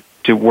wanted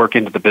to work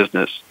into the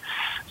business.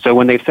 So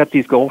when they've set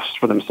these goals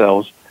for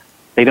themselves,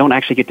 they don't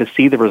actually get to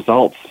see the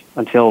results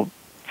until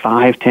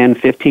 5, 10,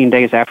 15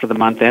 days after the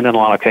month end in a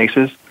lot of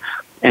cases.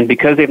 And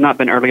because they've not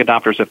been early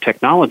adopters of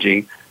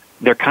technology,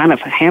 they're kind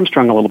of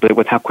hamstrung a little bit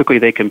with how quickly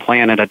they can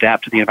plan and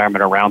adapt to the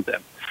environment around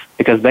them.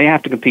 Because they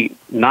have to compete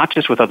not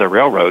just with other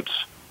railroads,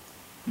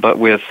 but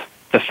with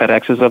the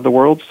FedExes of the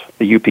world,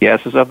 the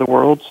UPSs of the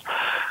world,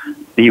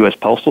 the U.S.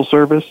 Postal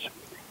Service,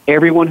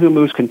 everyone who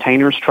moves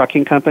containers,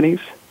 trucking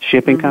companies,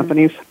 shipping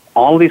companies,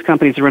 all of these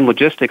companies that are in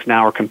logistics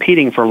now are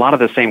competing for a lot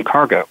of the same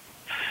cargo.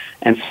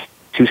 And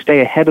to stay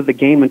ahead of the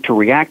game and to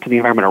react to the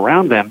environment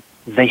around them,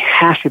 they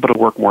have to be able to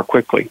work more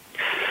quickly.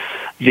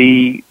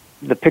 The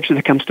picture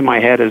that comes to my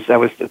head is, I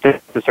was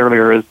this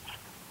earlier, is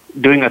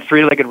doing a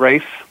 3-legged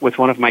race with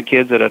one of my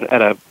kids at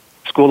a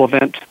school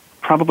event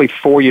probably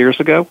 4 years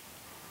ago.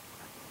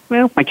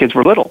 Well, my kids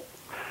were little.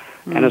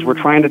 And as we're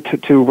trying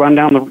to run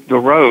down the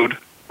road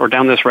or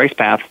down this race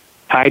path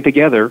tied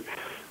together,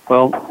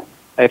 well,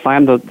 if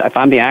I'm the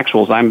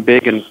actuals, I'm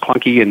big and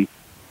clunky and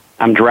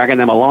I'm dragging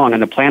them along.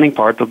 And the planning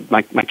part,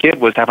 my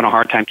kid was having a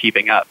hard time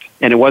keeping up.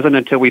 And it wasn't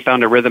until we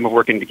found a rhythm of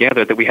working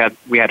together that we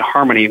had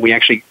harmony, and we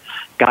actually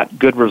got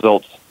good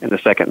results in the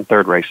second and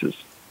third races.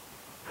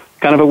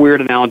 Kind of a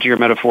weird analogy or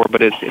metaphor,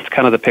 but it's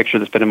kind of the picture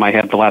that's been in my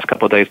head the last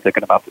couple of days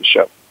thinking about this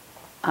show.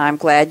 I'm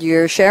glad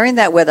you're sharing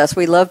that with us.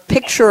 We love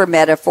picture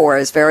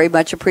metaphors. Very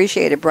much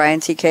appreciated. Brian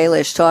T.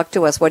 Kalish, talk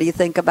to us. What do you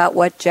think about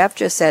what Jeff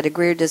just said?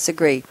 Agree or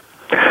disagree?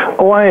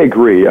 Oh, I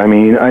agree. I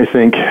mean, I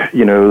think,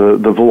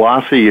 the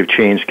velocity of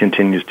change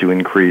continues to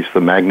increase.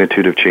 The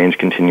magnitude of change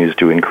continues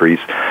to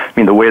increase. I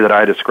mean, the way that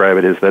I describe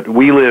it is that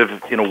we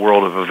live in a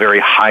world of a very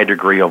high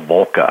degree of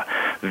VUCA,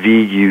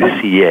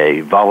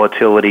 V-U-C-A,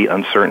 volatility,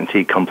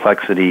 uncertainty,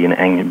 complexity, and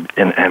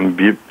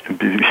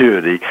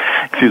ambiguity.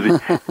 Excuse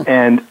me.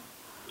 And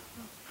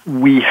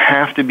we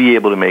have to be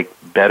able to make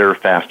better,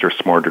 faster,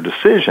 smarter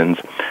decisions.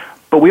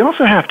 But we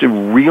also have to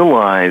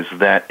realize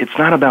that it's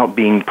not about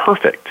being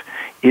perfect.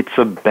 It's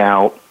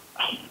about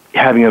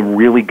having a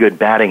really good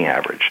batting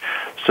average.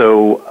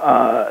 So,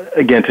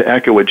 again, to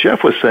echo what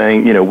Jeff was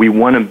saying, we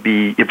want to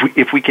be,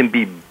 if we can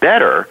be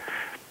better,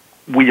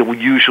 we will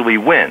usually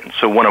win.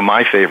 So one of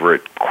my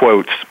favorite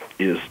quotes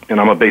is,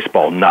 and I'm a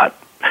baseball nut,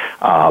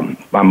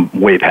 I'm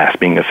way past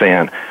being a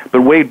fan,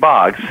 but Wade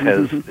Boggs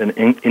has an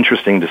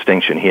interesting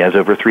distinction. He has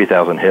over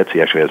 3,000 hits.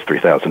 He actually has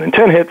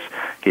 3,010 hits.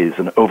 He's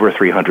an over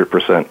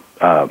 300%,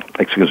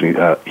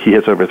 he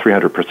hits over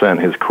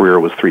 300%. His career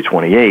was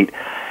 328.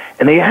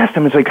 And they asked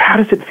him, it's like, how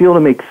does it feel to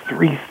make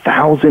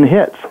 3,000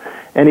 hits?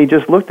 And he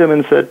just looked at them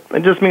and said,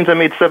 it just means I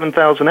made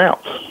 7,000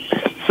 outs.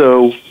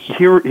 So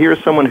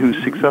here's someone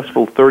who's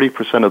successful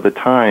 30% of the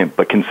time,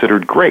 but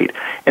considered great.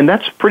 And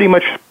that's pretty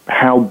much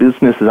how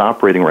business is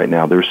operating right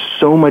now. There's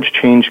so much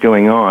change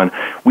going on.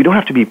 We don't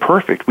have to be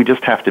perfect. We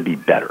just have to be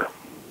better.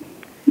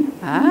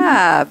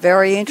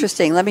 Very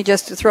interesting. Let me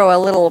just throw a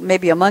little,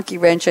 maybe a monkey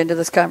wrench into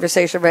this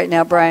conversation right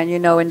now, Brian. You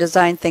know, in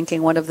design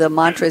thinking, one of the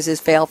mantras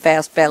is fail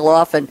fast, fail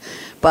often.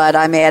 But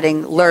I'm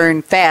adding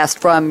learn fast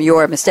from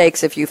your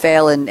mistakes if you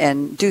fail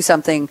and do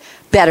something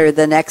better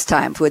the next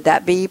time. Would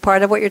that be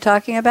part of what you're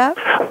talking about?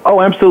 Oh,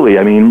 absolutely.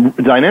 I mean,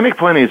 dynamic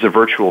planning is a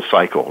virtual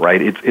cycle,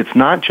 right? It's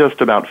not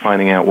just about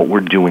finding out what we're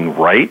doing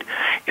right.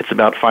 It's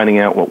about finding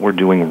out what we're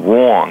doing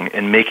wrong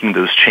and making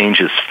those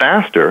changes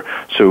faster.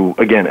 So,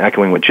 again,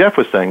 echoing what Jeff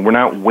was saying, we're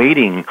not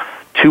waiting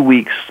 2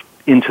 weeks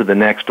into the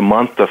next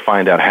month to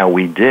find out how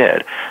we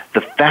did.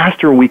 The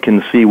faster we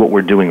can see what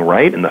we're doing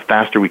right and the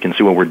faster we can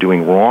see what we're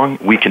doing wrong,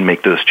 we can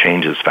make those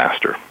changes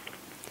faster.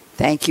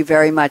 Thank you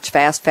very much.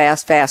 Fast,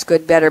 fast, fast.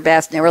 Good, better,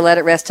 best. Never let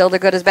it rest till the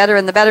good is better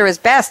and the better is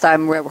best.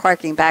 I'm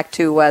harking back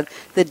to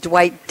the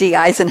Dwight D.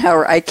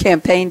 Eisenhower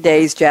campaign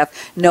days,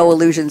 Jeff. No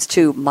allusions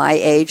to my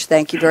age.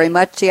 Thank you very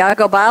much.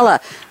 Tiago Bala,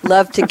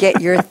 love to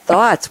get your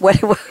thoughts. We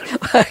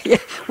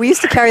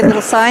used to carry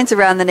little signs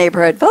around the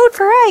neighborhood. Vote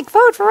for Ike,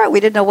 vote for Ike.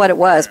 We didn't know what it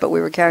was, but we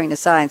were carrying the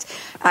signs.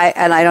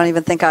 I don't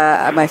even think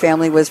my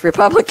family was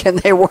Republican.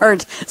 They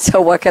weren't.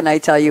 So what can I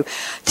tell you?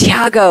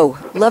 Tiago,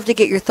 love to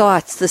get your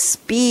thoughts. The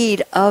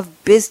speed of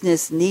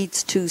business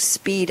needs to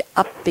speed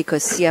up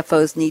because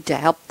CFOs need to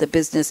help the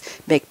business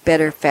make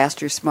better,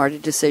 faster, smarter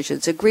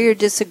decisions. Agree or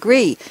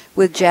disagree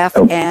with Jeff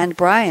and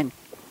Brian?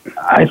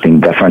 I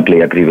think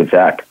definitely agree with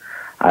that.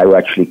 I would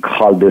actually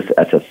call this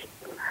as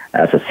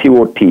a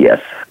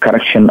COTS,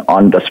 correction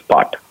on the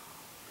spot.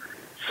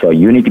 So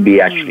you need to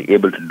be actually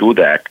able to do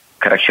that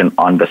correction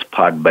on the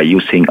spot by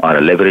using or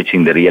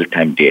leveraging the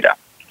real-time data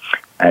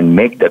and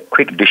make the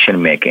quick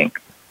decision making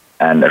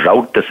and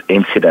route this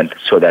incident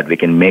so that we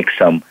can make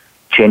some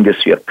changes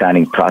to your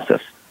planning process.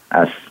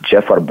 As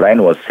Jeff or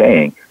Brian was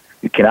saying,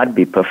 you cannot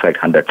be perfect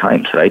 100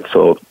 times, right?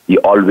 So you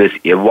always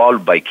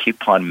evolve by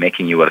keep on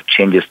making your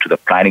changes to the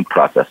planning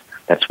process.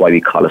 That's why we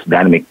call it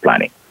dynamic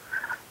planning.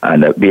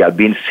 And we have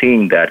been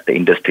seeing that the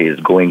industry is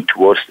going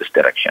towards this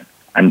direction.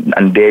 And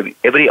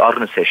every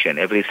organization,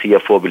 every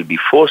CFO will be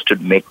forced to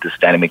make this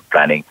dynamic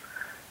planning,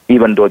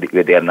 even though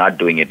they are not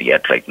doing it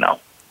yet right now.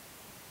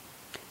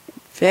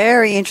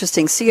 Very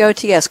interesting.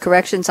 COTS,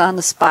 corrections on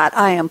the spot.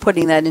 I am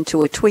putting that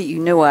into a tweet. You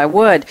knew I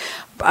would.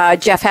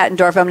 Jeff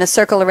Hattendorf, I'm going to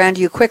circle around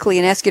you quickly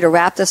and ask you to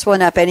wrap this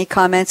one up. Any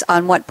comments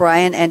on what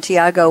Brian and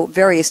Tiago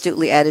very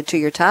astutely added to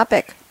your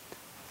topic?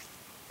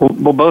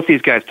 Well, both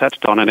these guys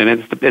touched on it,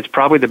 and it's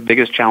probably the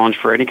biggest challenge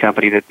for any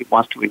company that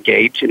wants to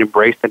engage and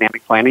embrace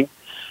dynamic planning,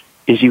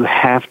 is you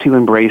have to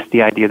embrace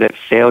the idea that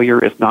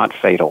failure is not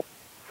fatal.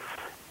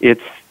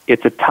 It's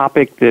a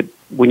topic that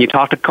when you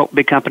talk to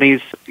big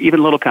companies,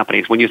 even little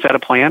companies, when you set a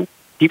plan,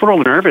 people are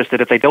nervous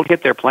that if they don't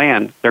hit their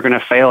plan, they're going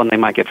to fail and they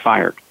might get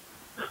fired.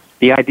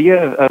 The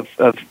idea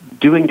of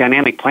doing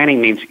dynamic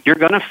planning means you're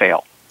going to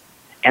fail,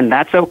 and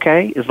that's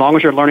okay as long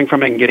as you're learning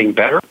from it and getting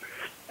better,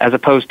 as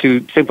opposed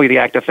to simply the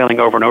act of failing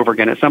over and over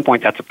again. At some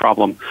point, that's a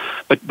problem.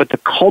 But the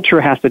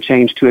culture has to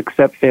change to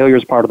accept failure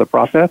as part of the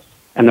process,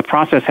 and the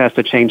process has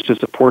to change to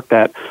support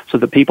that so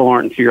that people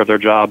aren't in fear of their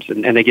jobs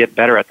and they get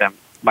better at them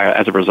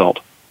as a result.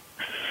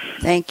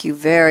 Thank you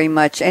very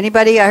much.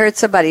 Anybody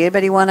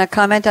want to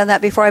comment on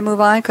that before I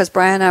move on? Because,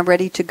 Brian, I'm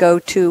ready to go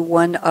to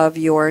one of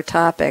your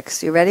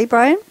topics. You ready,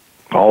 Brian?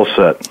 All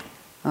set.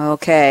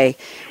 Okay.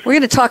 We're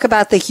going to talk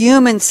about the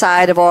human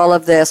side of all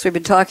of this. We've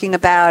been talking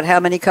about how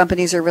many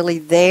companies are really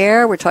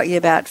there. We're talking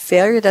about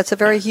failure. That's a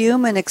very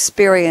human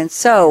experience.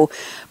 So,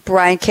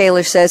 Brian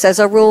Kalish says, as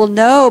a rule,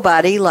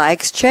 nobody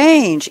likes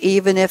change.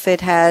 Even if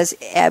it has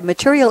a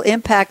material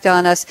impact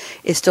on us,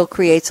 it still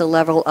creates a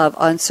level of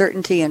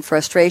uncertainty and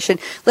frustration.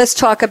 Let's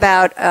talk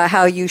about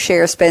how you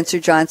share Spencer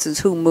Johnson's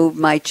Who Moved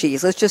My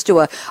Cheese. Let's just do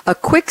a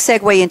quick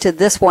segue into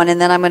this one,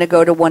 and then I'm going to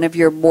go to one of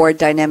your more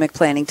dynamic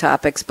planning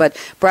topics. But,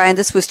 Brian,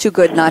 this was too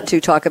good not to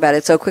talk about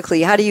it so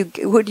quickly.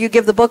 Would you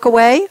give the book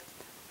away?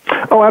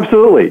 Oh,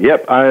 absolutely.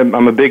 Yep,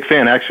 I'm a big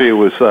fan. Actually,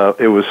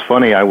 it was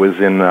funny. I was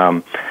in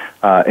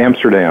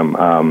Amsterdam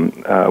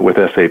with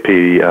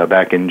SAP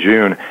back in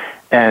June,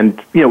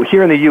 and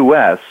here in the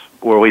U.S.,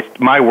 or at least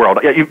my world,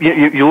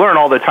 you learn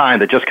all the time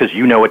that just because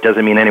you know it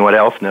doesn't mean anyone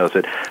else knows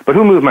it. But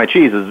Who Moved My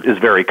Cheese is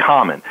very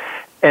common,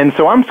 and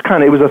so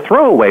it was a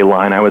throwaway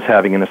line I was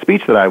having in a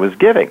speech that I was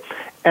giving.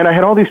 And I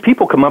had all these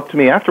people come up to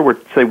me afterwards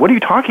and say, what are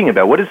you talking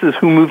about? What is this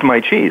Who Moved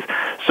My Cheese?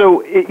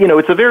 So,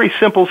 it's a very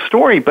simple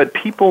story, but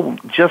people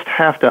just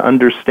have to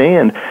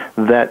understand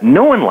that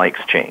no one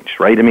likes change,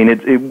 right? I mean,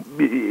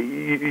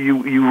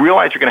 you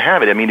realize you're going to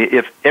have it. I mean,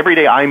 if every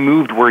day I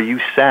moved where you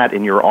sat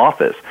in your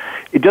office,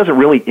 it doesn't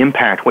really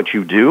impact what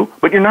you do,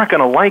 but you're not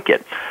going to like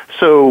it.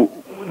 So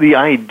the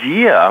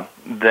idea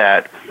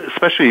that,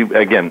 especially,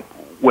 again,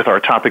 with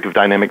our topic of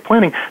dynamic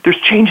planning, there's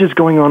changes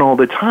going on all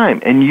the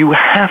time, and you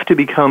have to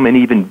become an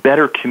even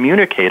better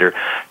communicator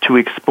to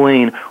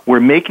explain we're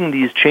making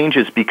these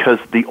changes because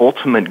the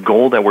ultimate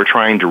goal that we're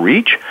trying to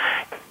reach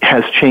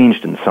has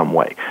changed in some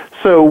way.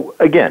 So,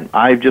 again,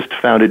 I've just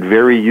found it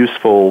very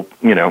useful,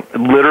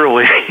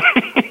 literally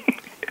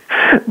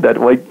that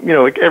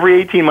like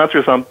every 18 months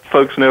or something,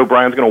 folks know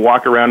Brian's going to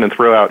walk around and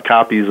throw out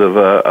copies of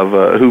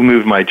Who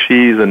Moved My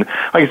Cheese, and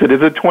like I said,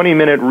 it's a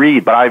 20-minute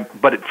read,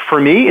 but for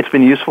me, it's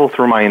been useful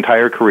through my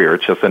entire career.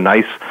 It's just a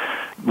nice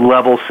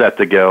level set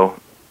to go.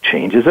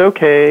 Change is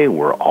okay.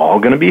 We're all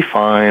going to be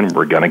fine.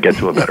 We're going to get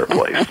to a better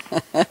place.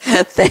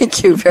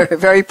 Thank you. Very,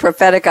 very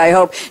prophetic, I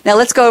hope. Now,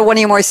 let's go to one of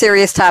your more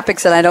serious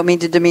topics, and I don't mean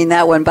to demean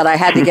that one, but I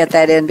had to get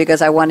that in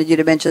because I wanted you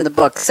to mention the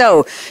book.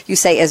 So, you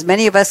say, as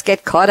many of us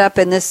get caught up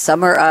in this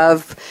summer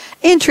of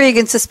intrigue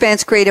and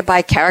suspense created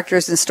by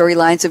characters and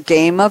storylines of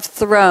Game of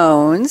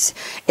Thrones,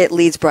 it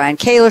leads Brian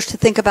Kalish to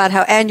think about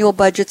how annual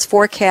budgets,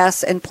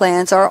 forecasts, and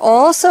plans are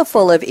also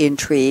full of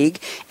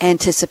intrigue,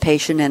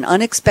 anticipation, and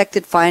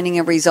unexpected finding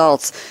and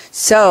results.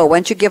 So, why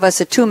don't you give us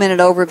a 2-minute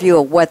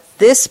overview of what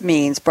this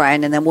means,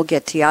 Brian, and then we'll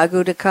get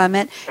Tiago to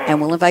comment, and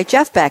we'll invite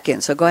Jeff back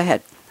in. So go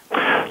ahead.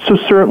 So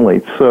certainly.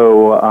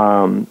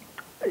 So,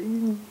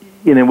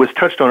 it was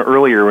touched on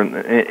earlier, and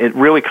it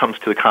really comes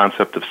to the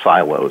concept of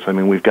silos. I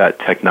mean, we've got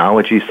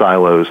technology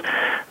silos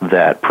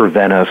that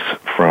prevent us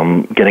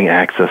from getting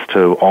access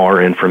to all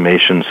our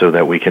information so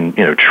that we can,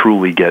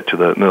 truly get to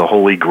the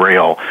Holy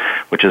Grail,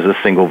 which is a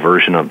single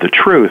version of the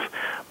truth.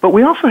 But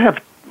we also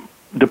have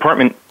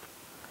department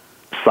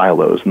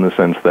silos in the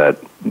sense that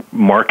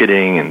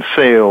marketing and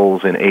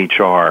sales and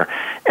HR,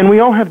 and we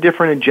all have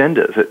different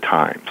agendas at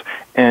times.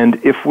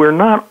 And if we're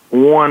not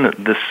on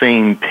the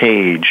same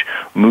page,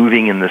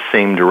 moving in the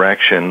same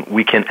direction,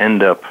 we can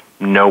end up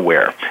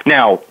nowhere.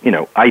 Now,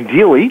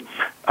 ideally,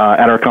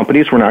 at our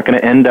companies, we're not going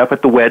to end up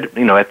at the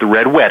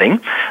red wedding.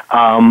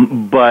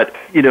 But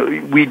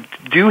we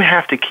do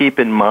have to keep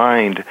in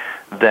mind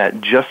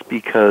that just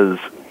because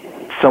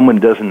someone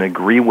doesn't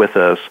agree with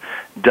us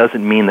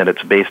doesn't mean that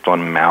it's based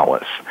on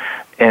malice.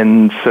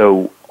 And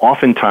so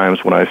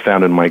oftentimes what I've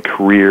found in my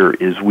career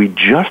is we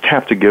just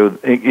have to go,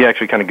 it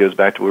actually kind of goes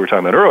back to what we were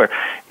talking about earlier,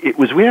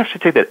 we have to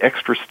take that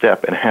extra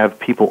step and have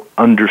people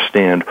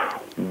understand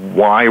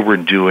why we're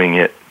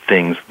doing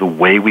things the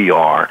way we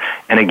are.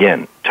 And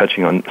again,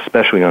 touching on,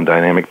 especially on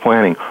dynamic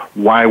planning,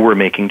 why we're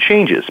making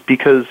changes.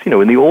 Because,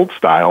 in the old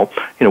style,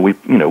 we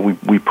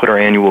put our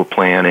annual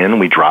plan in,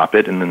 we drop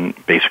it, and then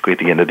basically at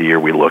the end of the year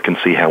we look and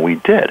see how we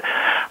did.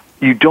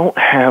 You don't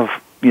have,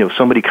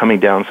 somebody coming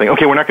down saying,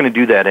 okay, we're not going to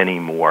do that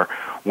anymore.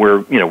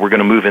 We're going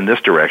to move in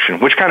this direction,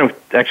 which kind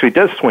of actually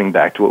does swing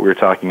back to what we were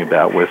talking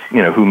about with,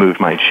 Who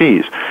Moved My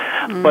Cheese.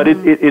 Mm-hmm. But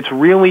it's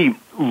really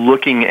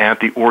looking at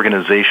the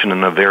organization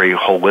in a very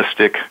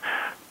holistic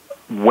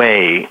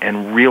way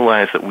and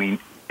realize that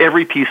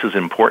every piece is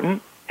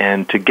important,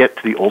 and to get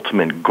to the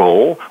ultimate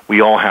goal,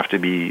 we all have to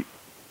be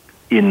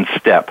in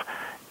step.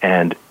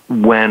 And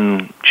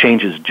when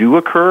changes do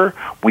occur,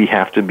 we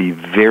have to be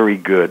very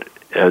good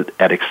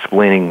at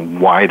explaining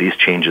why these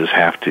changes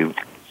have to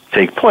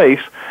take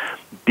place,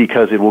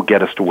 because it will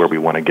get us to where we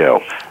want to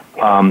go.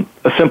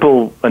 A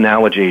simple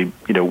analogy,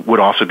 would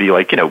also be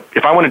like,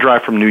 if I want to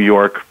drive from New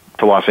York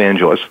to Los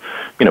Angeles,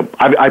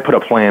 I put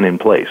a plan in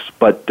place.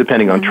 But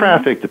depending on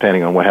traffic,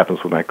 depending on what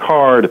happens with my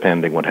car,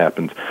 depending what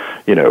happens,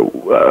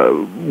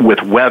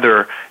 with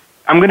weather,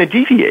 I'm going to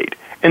deviate.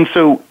 And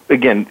so,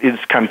 again,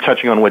 it's kind of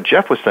touching on what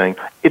Jeff was saying.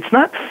 It's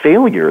not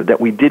failure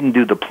that we didn't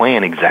do the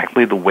plan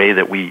exactly the way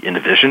that we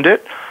envisioned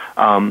it,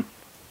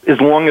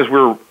 as long as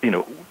we're,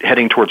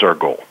 heading towards our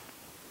goal.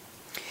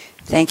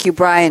 Thank you,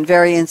 Brian.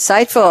 Very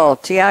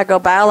insightful. Tiago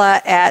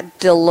Bala at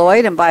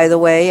Deloitte. And by the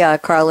way,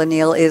 Carla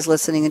Neal is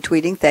listening and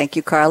tweeting. Thank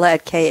you, Carla,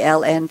 at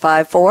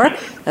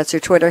KLN54. That's her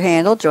Twitter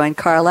handle. Join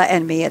Carla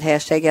and me at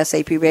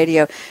 #SAP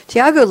Radio.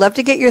 Tiago, love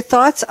to get your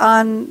thoughts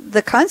on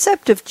the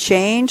concept of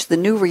change, the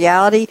new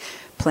reality.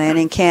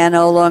 Planning can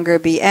no longer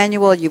be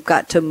annual. You've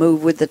got to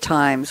move with the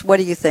times. What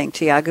do you think,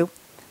 Tiago?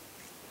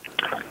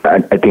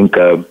 I think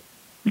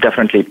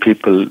definitely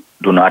people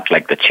do not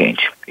like the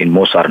change in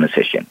most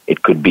organizations.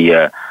 It could be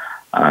a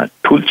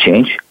tool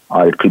change,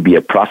 or it could be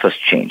a process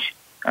change.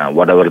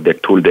 Whatever the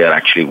tool they are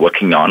actually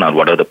working on, or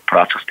whatever the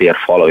process they are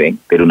following,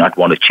 they do not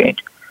want to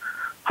change.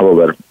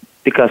 However,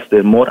 because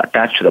they're more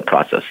attached to the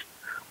process,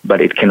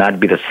 but it cannot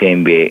be the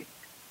same way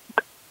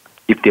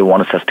if they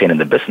want to sustain in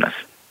the business.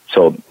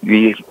 So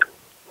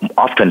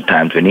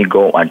oftentimes when you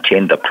go and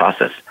change the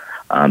process,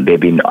 they've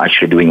been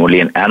actually doing only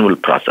an annual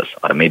process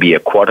or maybe a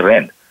quarter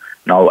end.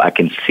 Now I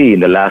can see in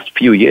the last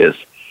few years,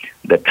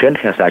 the trend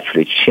has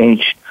actually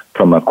changed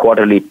from a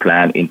quarterly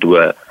plan into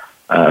a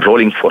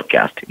rolling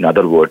forecast. In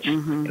other words,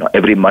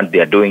 every month they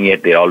are doing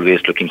it. They're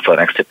always looking for an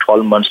extra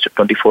 12 months to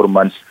 24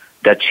 months.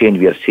 That change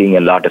we are seeing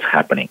a lot is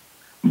happening.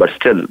 But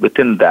still,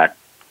 within that,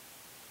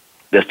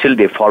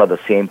 they follow the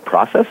same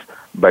process,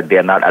 but they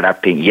are not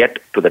adapting yet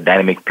to the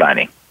dynamic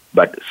planning.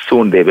 But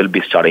soon they will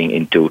be starting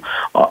into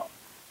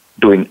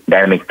doing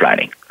dynamic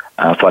planning.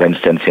 For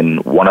instance, in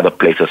one of the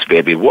places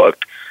where we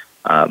worked,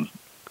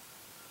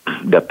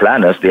 the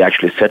planners, they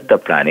actually set the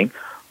planning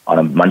on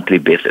a monthly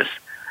basis.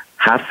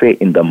 Halfway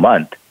in the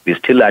month, we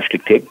still actually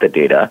take the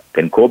data,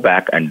 then go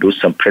back and do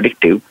some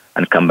predictive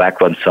and come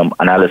back on some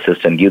analysis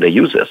and give the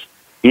users.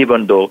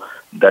 Even though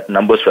that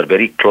numbers were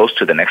very close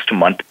to the next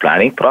month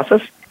planning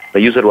process,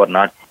 the user were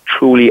not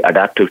truly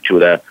adaptive to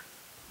the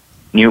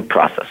new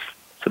process.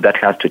 So that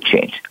has to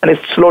change. And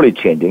it's slowly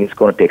changing. It's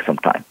going to take some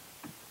time.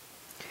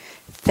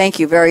 Thank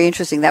you. Very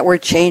interesting. That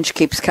word change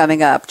keeps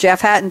coming up.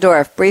 Jeff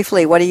Hattendorf,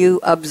 briefly, what do you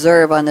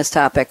observe on this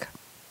topic?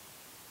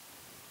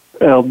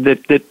 Well,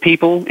 that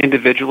people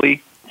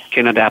individually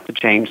can adapt to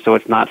change, so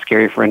it's not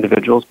scary for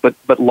individuals, but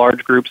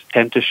large groups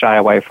tend to shy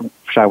away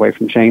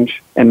from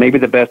change. And maybe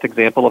the best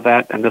example of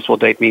that, and this will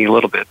date me a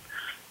little bit,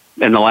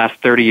 in the last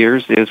 30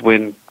 years is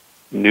when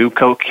New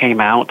Coke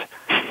came out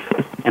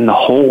and the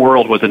whole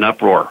world was in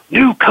uproar.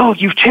 New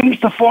Coke, you've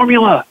changed the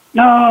formula.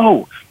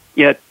 No!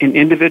 Yet in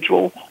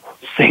individual,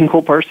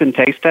 single-person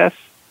taste tests,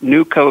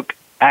 New Coke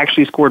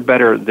actually scored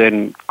better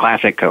than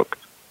Classic Coke.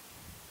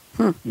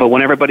 But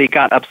when everybody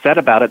got upset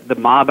about it, the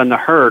mob and the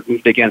herd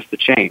moved against the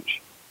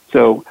change.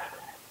 So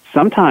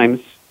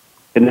sometimes,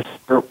 and this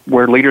is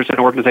where leaders and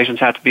organizations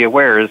have to be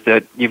aware, is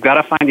that you've got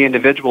to find the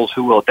individuals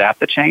who will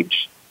adapt the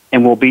change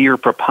and will be your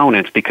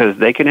proponents because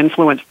they can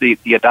influence the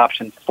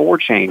adoption for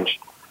change.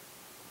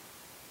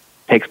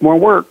 Takes more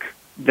work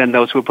than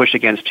those who push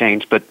against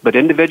change, but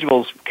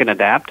individuals can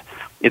adapt.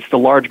 It's the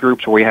large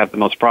groups where we have the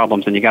most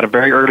problems, and you got to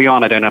very early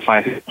on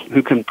identify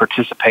who can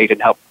participate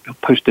and help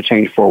push the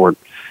change forward.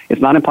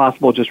 It's not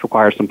impossible, it just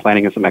requires some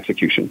planning and some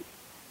execution.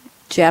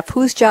 Jeff,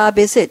 whose job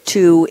is it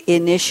to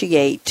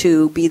initiate,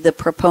 to be the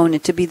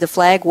proponent, to be the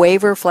flag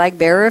waver, flag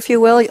bearer, if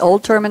you will,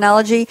 old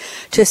terminology,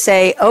 to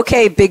say,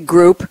 okay, big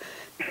group,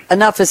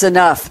 enough is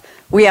enough.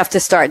 We have to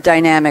start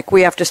dynamic.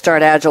 We have to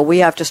start agile. We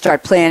have to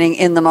start planning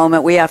in the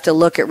moment. We have to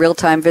look at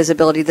real-time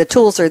visibility. The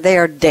tools are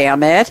there,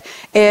 damn it.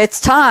 It's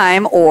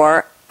time,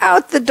 or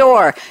out the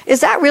door.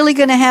 Is that really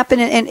going to happen?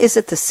 And is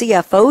it the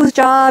CFO's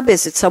job?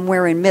 Is it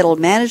somewhere in middle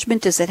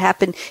management? Does it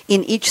happen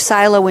in each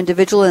silo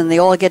individual and they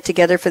all get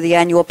together for the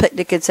annual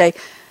picnic and say,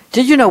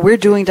 did you know we're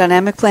doing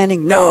dynamic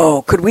planning?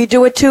 No. Could we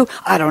do it too?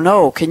 I don't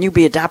know. Can you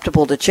be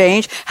adaptable to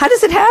change? How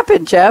does it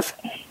happen, Jeff?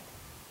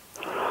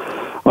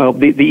 Well,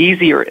 the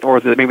easier, or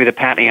maybe the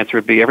pat answer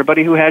would be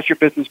everybody who has your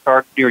business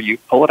card near you,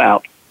 pull it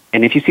out.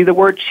 And if you see the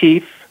word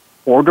chief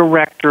or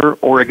director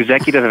or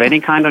executive of any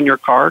kind on your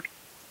card,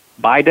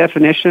 by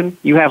definition,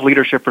 you have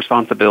leadership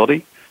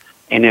responsibility.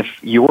 And if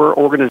your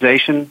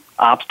organization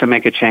opts to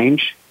make a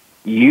change,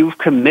 you've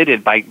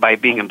committed by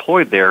being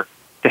employed there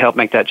to help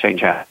make that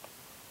change happen.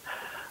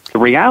 The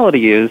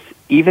reality is,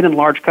 even in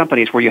large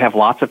companies where you have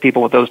lots of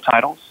people with those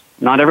titles,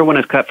 not everyone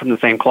is cut from the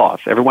same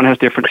cloth. Everyone has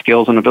different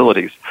skills and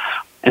abilities.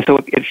 And so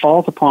it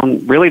falls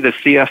upon really the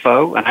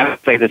CFO, and I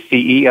would say the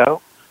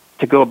CEO,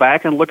 to go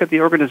back and look at the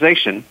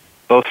organization,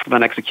 both from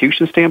an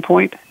execution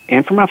standpoint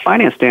and from a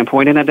finance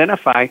standpoint, and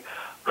identify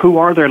who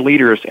are their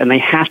leaders, and they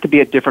have to be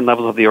at different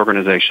levels of the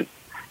organization.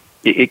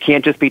 It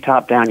can't just be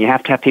top down. You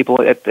have to have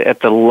people at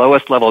the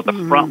lowest level, at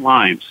the front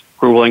lines,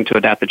 who are willing to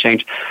adapt to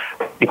change.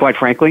 And quite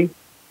frankly,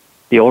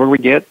 the older we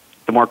get,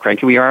 the more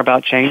cranky we are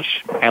about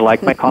change. I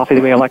like my coffee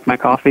the way I like my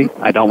coffee.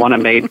 I don't want a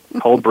made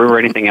cold brew or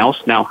anything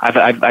else. Now,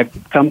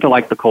 I've come to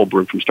like the cold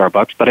brew from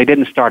Starbucks, but I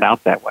didn't start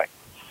out that way.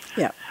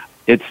 Yeah,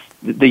 it's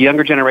the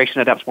younger generation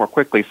adapts more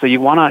quickly. So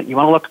you want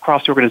to look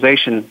across the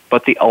organization,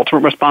 but the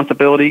ultimate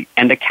responsibility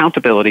and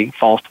accountability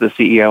falls to the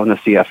CEO and the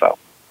CFO.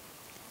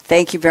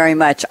 Thank you very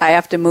much. I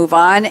have to move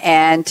on.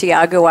 And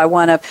Tiago, I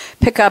want to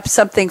pick up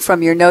something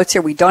from your notes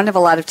here. We don't have a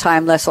lot of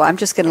time left, so I'm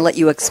just going to let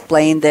you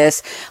explain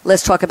this.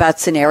 Let's talk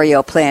about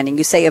scenario planning.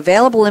 You say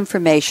available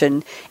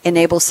information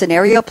enables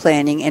scenario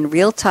planning and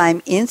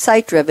real-time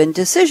insight-driven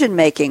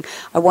decision-making.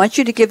 I want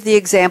you to give the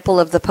example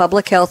of the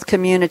public health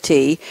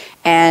community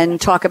and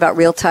talk about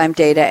real-time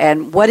data.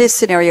 And what is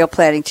scenario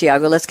planning,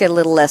 Tiago? Let's get a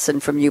little lesson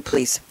from you,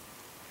 please.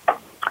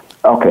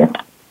 Okay.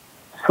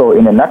 So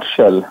in a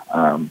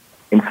nutshell,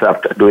 instead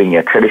of doing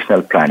a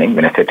traditional planning,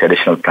 when I say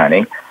traditional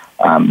planning,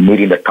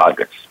 meeting the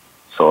targets.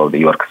 So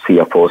your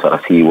CFOs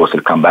or CEOs will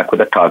come back with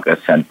the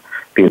targets and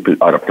people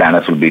or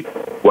planners will be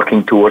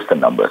working towards the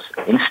numbers.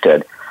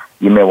 Instead,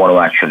 you may want to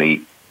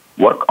actually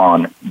work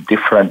on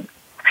different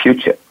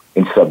future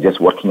instead of just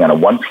working on a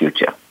one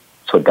future.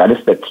 So that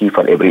is the key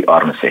for every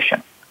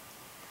organization,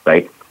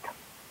 right?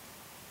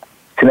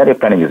 Scenario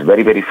planning is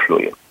very, very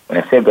fluid.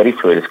 When I say very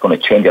fluid, it's going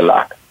to change a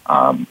lot.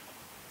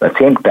 At the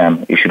same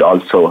time, you should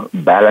also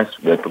balance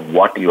with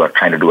what you are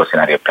trying to do as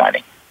scenario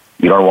planning.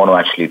 You don't want to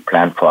actually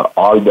plan for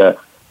all the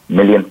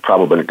million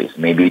probabilities,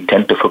 maybe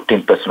 10 to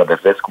 15% of the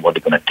risk, what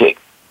you're going to take.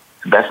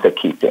 So that's the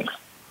key things.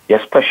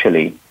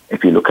 Especially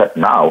if you look at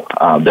now,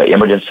 the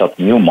emergence of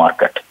new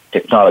market,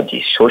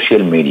 technology,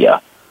 social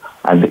media,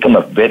 and become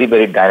a very,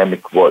 very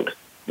dynamic world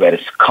where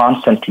it's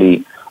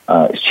constantly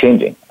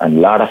changing and a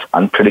lot of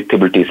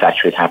unpredictability is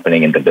actually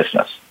happening in the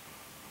business.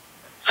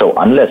 So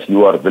unless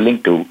you are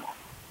willing to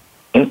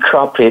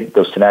incorporate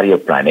the scenario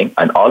planning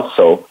and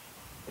also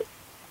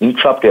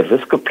incorporate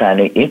risk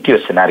planning into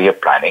your scenario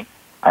planning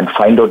and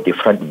find out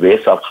different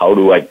ways of how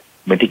do I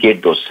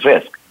mitigate those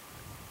risks,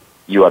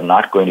 you are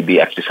not going to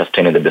be actually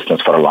sustaining the business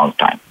for a long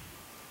time.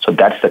 So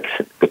that's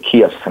the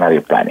key of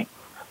scenario planning.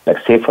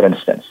 Like say, for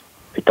instance,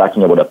 if you're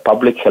talking about a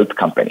public health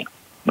company,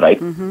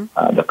 right?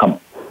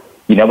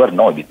 You never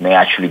know. It may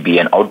actually be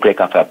an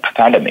outbreak of a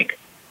pandemic.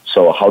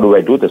 So how do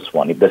I do this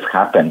one? If this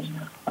happens,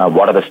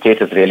 what are the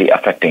states it's really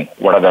affecting?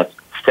 What are the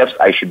steps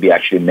I should be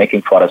actually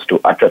making for us to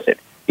address it?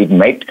 It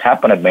might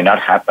happen, it may not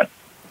happen.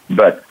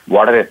 But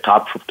what are the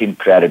top 15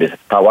 priorities?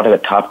 What are the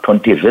top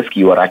 20 risks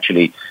you are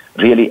actually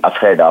really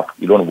afraid of?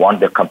 You don't want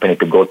the company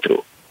to go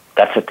through.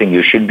 That's the thing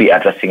you should be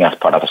addressing as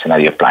part of a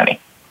scenario planning.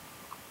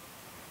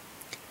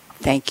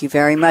 Thank you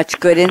very much.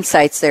 Good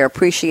insights there.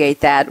 Appreciate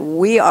that.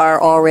 We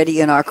are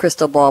already in our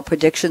crystal ball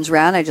predictions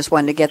round. I just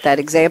wanted to get that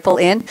example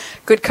in.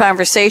 Good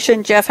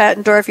conversation. Jeff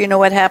Hattendorf, you know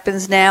what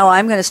happens now.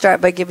 I'm going to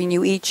start by giving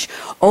you each,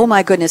 oh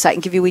my goodness, I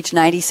can give you each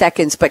 90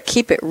 seconds, but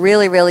keep it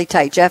really, really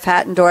tight. Jeff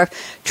Hattendorf,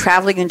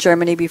 traveling in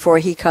Germany before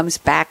he comes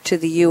back to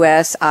the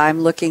U.S.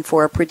 I'm looking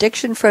for a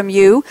prediction from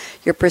you,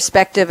 your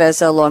perspective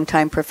as a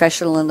longtime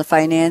professional in the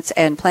finance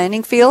and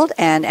planning field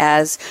and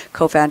as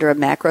co-founder of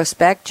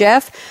MacroSpec.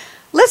 Jeff,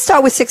 let's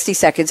start with 60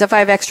 seconds. If I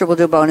have extra, we'll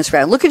do a bonus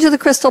round. Look into the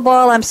crystal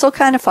ball. I'm still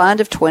kind of fond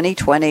of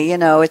 2020. You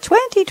know,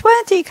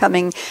 2020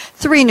 coming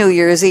 3 New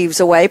Year's Eves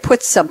away.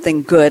 Put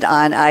something good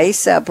on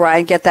ice.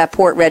 Brian, get that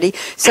port ready.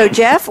 So,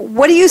 Jeff,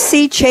 what do you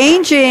see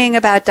changing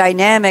about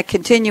dynamic,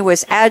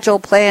 continuous, agile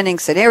planning,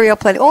 scenario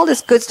planning, all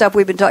this good stuff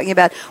we've been talking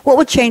about? What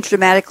will change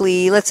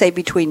dramatically, let's say,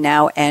 between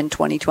now and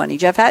 2020?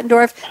 Jeff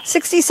Hattendorf,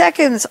 60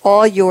 seconds.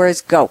 All yours.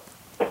 Go.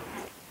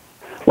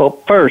 Well,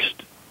 first,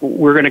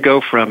 we're going to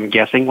go from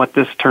guessing what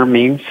this term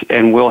means,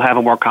 and we'll have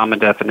a more common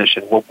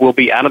definition. We'll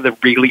be out of the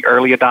really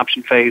early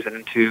adoption phase and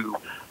into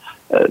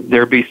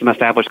there'll be some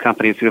established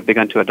companies who have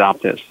begun to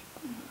adopt this.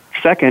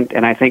 Second,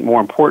 and I think more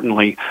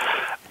importantly,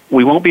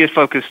 we won't be as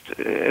focused,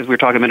 as we were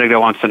talking a minute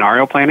ago, on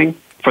scenario planning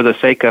for the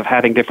sake of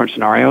having different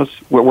scenarios.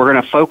 We're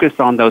going to focus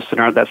on that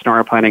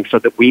scenario planning so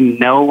that we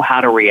know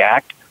how to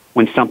react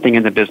when something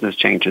in the business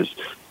changes.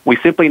 We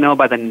simply know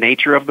by the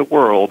nature of the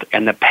world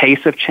and the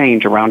pace of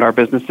change around our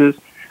businesses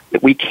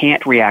that we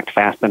can't react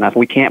fast enough.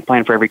 We can't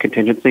plan for every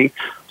contingency.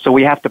 So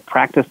we have to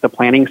practice the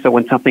planning so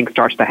when something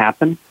starts to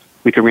happen,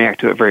 we can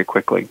react to it very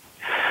quickly.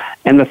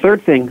 And the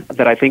third thing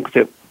that I think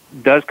that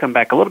does come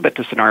back a little bit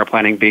to scenario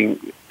planning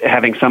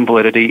having some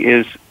validity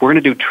is we're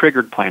going to do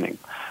triggered planning.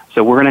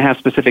 So we're going to have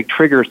specific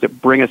triggers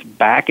that bring us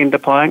back into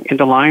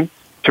line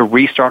to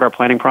restart our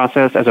planning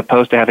process as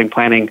opposed to having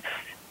planning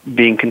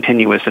being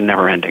continuous and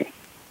never ending.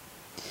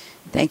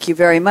 Thank you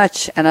very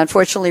much. And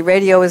unfortunately,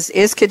 radio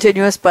is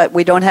continuous, but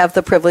we don't have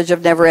the privilege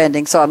of never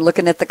ending. So I'm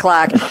looking at the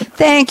clock.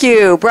 Thank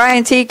you.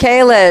 Brian T.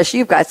 Kalish,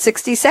 you've got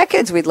 60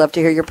 seconds. We'd love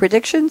to hear your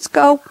predictions.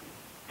 Go.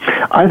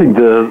 I think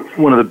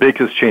one of the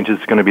biggest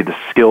changes is going to be the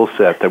skill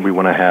set that we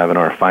want to have in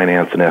our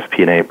finance and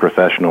FP&A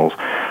professionals.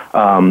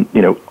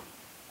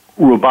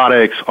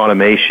 Robotics,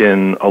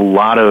 automation, a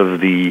lot of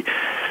the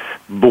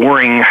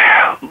boring,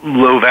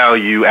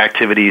 low-value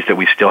activities that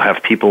we still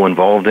have people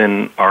involved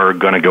in are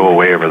going to go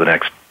away over the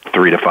next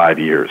 3 to 5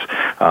 years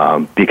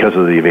because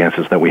of the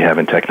advances that we have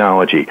in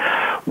technology.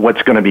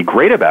 What's going to be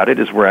great about it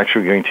is we're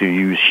actually going to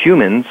use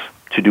humans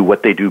to do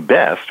what they do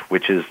best,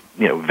 which is,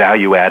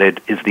 value added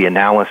is the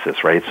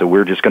analysis, right? So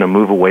we're just going to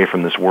move away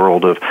from this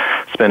world of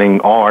spending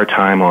all our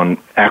time on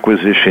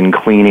acquisition,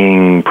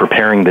 cleaning,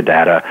 preparing the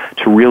data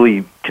to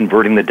really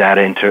converting the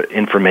data into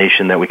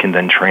information that we can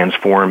then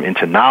transform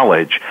into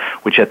knowledge,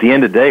 which at the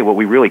end of the day, what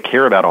we really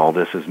care about all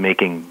this is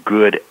making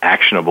good,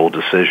 actionable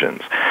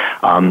decisions.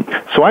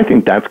 So I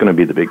think that's going to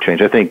be the big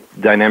change. I think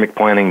dynamic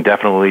planning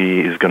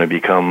definitely is going to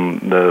become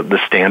the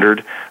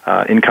standard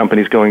in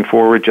companies going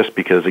forward, just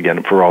because,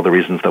 again, for all the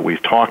reasons that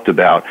we've talked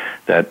about,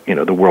 that,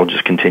 the world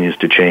just continues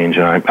to change.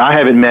 And I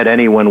haven't met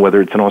anyone,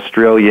 whether it's in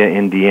Australia,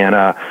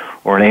 Indiana,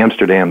 or in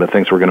Amsterdam, that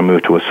thinks we're going to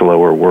move to a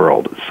slower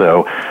world.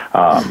 So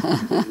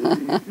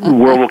the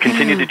world will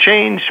continue to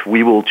change.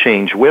 We will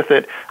change with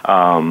it.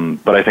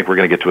 But I think we're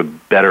going to get to a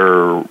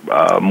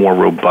better, more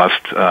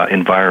robust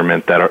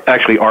environment that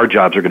actually our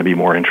jobs are going to be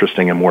more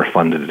interesting and more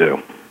fun to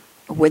do.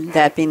 Wouldn't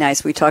that be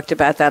nice? We talked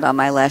about that on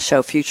my last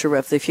show, Future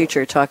of the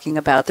Future, talking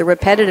about the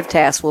repetitive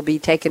tasks will be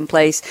taken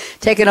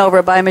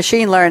over by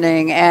machine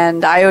learning,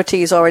 and IoT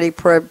is already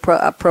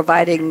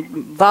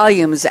providing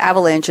volumes,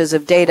 avalanches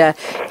of data,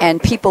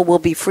 and people will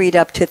be freed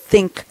up to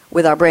think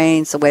with our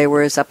brains the way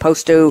we're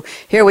supposed to.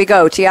 Here we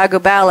go. Tiago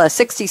Bala,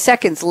 60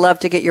 seconds. Love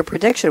to get your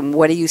prediction.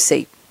 What do you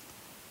see?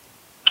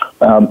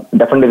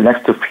 Definitely the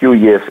next few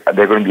years,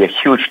 there's going to be a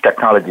huge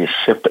technology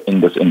shift in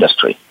this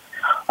industry,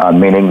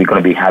 meaning we're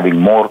going to be having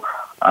more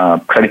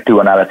predictive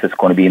analysis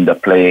going to be in the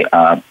play,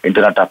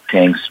 Internet of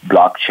Things,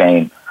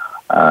 blockchain,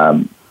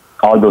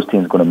 all those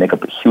things are going to make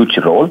up a huge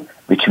role,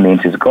 which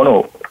means it's going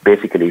to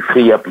basically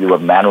free up your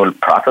manual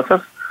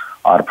processes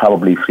or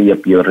probably free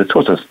up your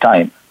resources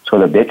time so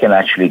that they can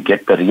actually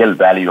get the real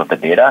value of the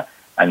data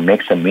and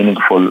make some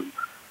meaningful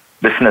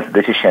business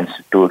decisions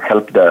to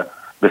help the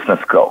business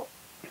grow.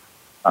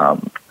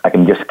 I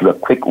can just give a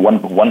quick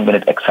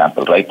one-minute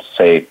example, right?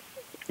 Say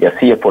a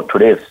CFO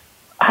today is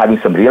having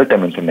some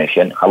real-time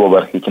information.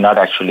 However, he cannot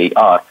actually,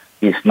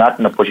 he's not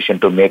in a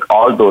position to make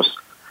all those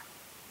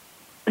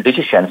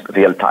decisions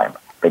real-time.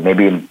 Like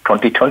maybe in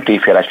 2020,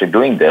 if you're actually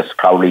doing this,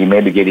 probably you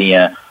may be getting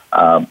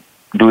a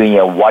doing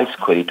a voice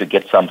query to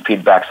get some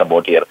feedbacks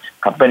about your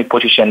company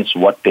positions,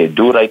 what they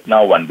do right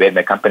now, and where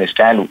my company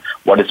stands,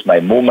 what is my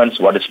movements,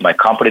 what is my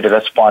competitor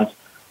response.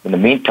 In the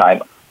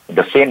meantime,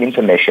 the same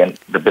information,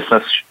 the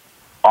business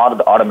or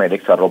the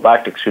automatics or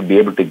robotics should be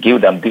able to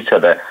give them. These are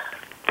the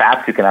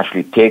paths you can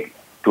actually take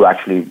to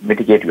actually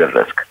mitigate your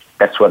risk.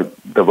 That's what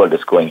the world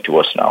is going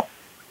towards now.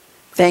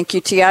 Thank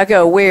you,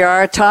 Tiago. We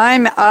are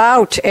time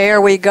out. Here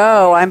we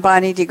go. I'm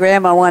Bonnie D.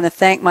 Graham. I want to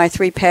thank my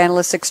three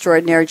panelists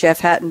extraordinaire, Jeff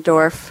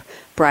Hattendorf,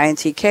 Brian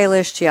T.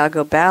 Kalish,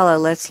 Tiago Balla.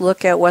 Let's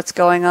look at what's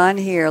going on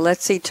here.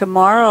 Let's see.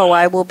 Tomorrow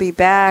I will be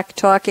back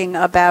talking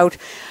about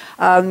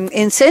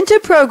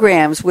incentive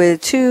programs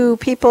with two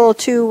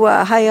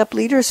high-up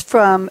leaders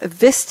from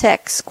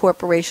Vistex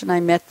Corporation. I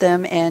met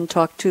them and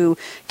talked to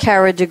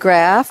Kara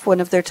DeGraff,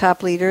 one of their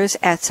top leaders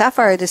at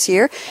Sapphire this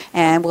year,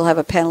 and we'll have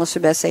a panelist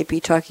from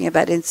SAP talking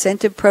about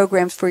incentive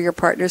programs for your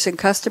partners and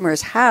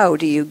customers. How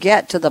do you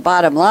get to the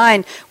bottom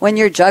line when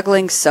you're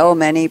juggling so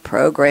many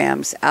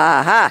programs?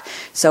 Aha!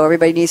 So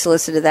everybody needs to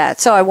listen to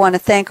that. So I want to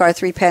thank our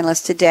three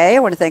panelists today. I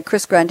want to thank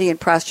Chris Grundy and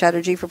Pras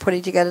Chatterjee for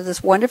putting together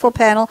this wonderful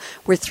panel.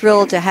 We're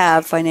thrilled to have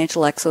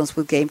Financial Excellence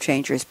with Game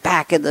Changers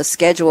back in the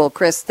schedule.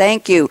 Chris,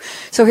 thank you.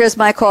 So here's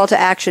my call to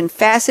action.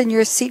 Fasten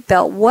your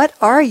seatbelt. What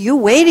are you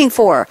waiting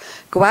for?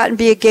 Go out and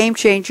be a game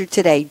changer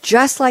today,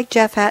 just like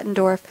Jeff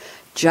Hattendorf,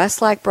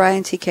 just like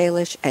Brian T.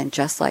 Kalish, and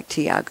just like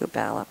Tiago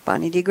Balla.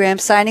 Bonnie D. Graham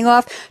signing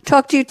off.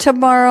 Talk to you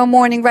tomorrow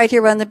morning right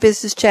here on the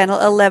Business Channel,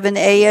 11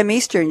 a.m.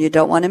 Eastern. You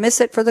don't want to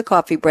miss it for the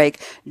coffee break.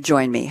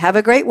 Join me. Have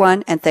a great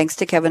one, and thanks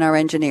to Kevin, our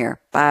engineer.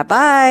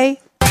 Bye-bye.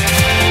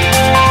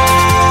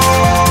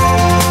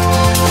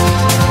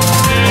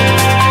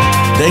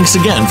 Thanks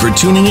again for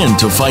tuning in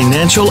to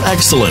Financial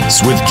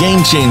Excellence with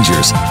Game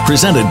Changers,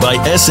 presented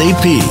by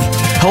SAP,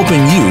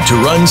 helping you to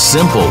run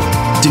simple.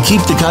 To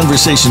keep the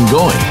conversation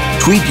going,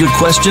 tweet your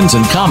questions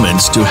and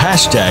comments to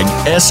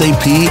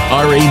 #SAPRADIO.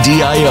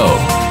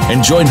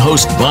 And join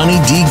host Bonnie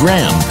D.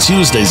 Graham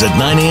Tuesdays at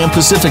 9 a.m.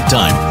 Pacific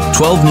Time,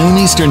 12 noon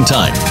Eastern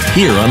Time,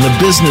 here on the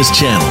Business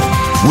Channel.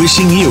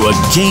 Wishing you a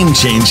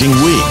game-changing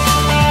week.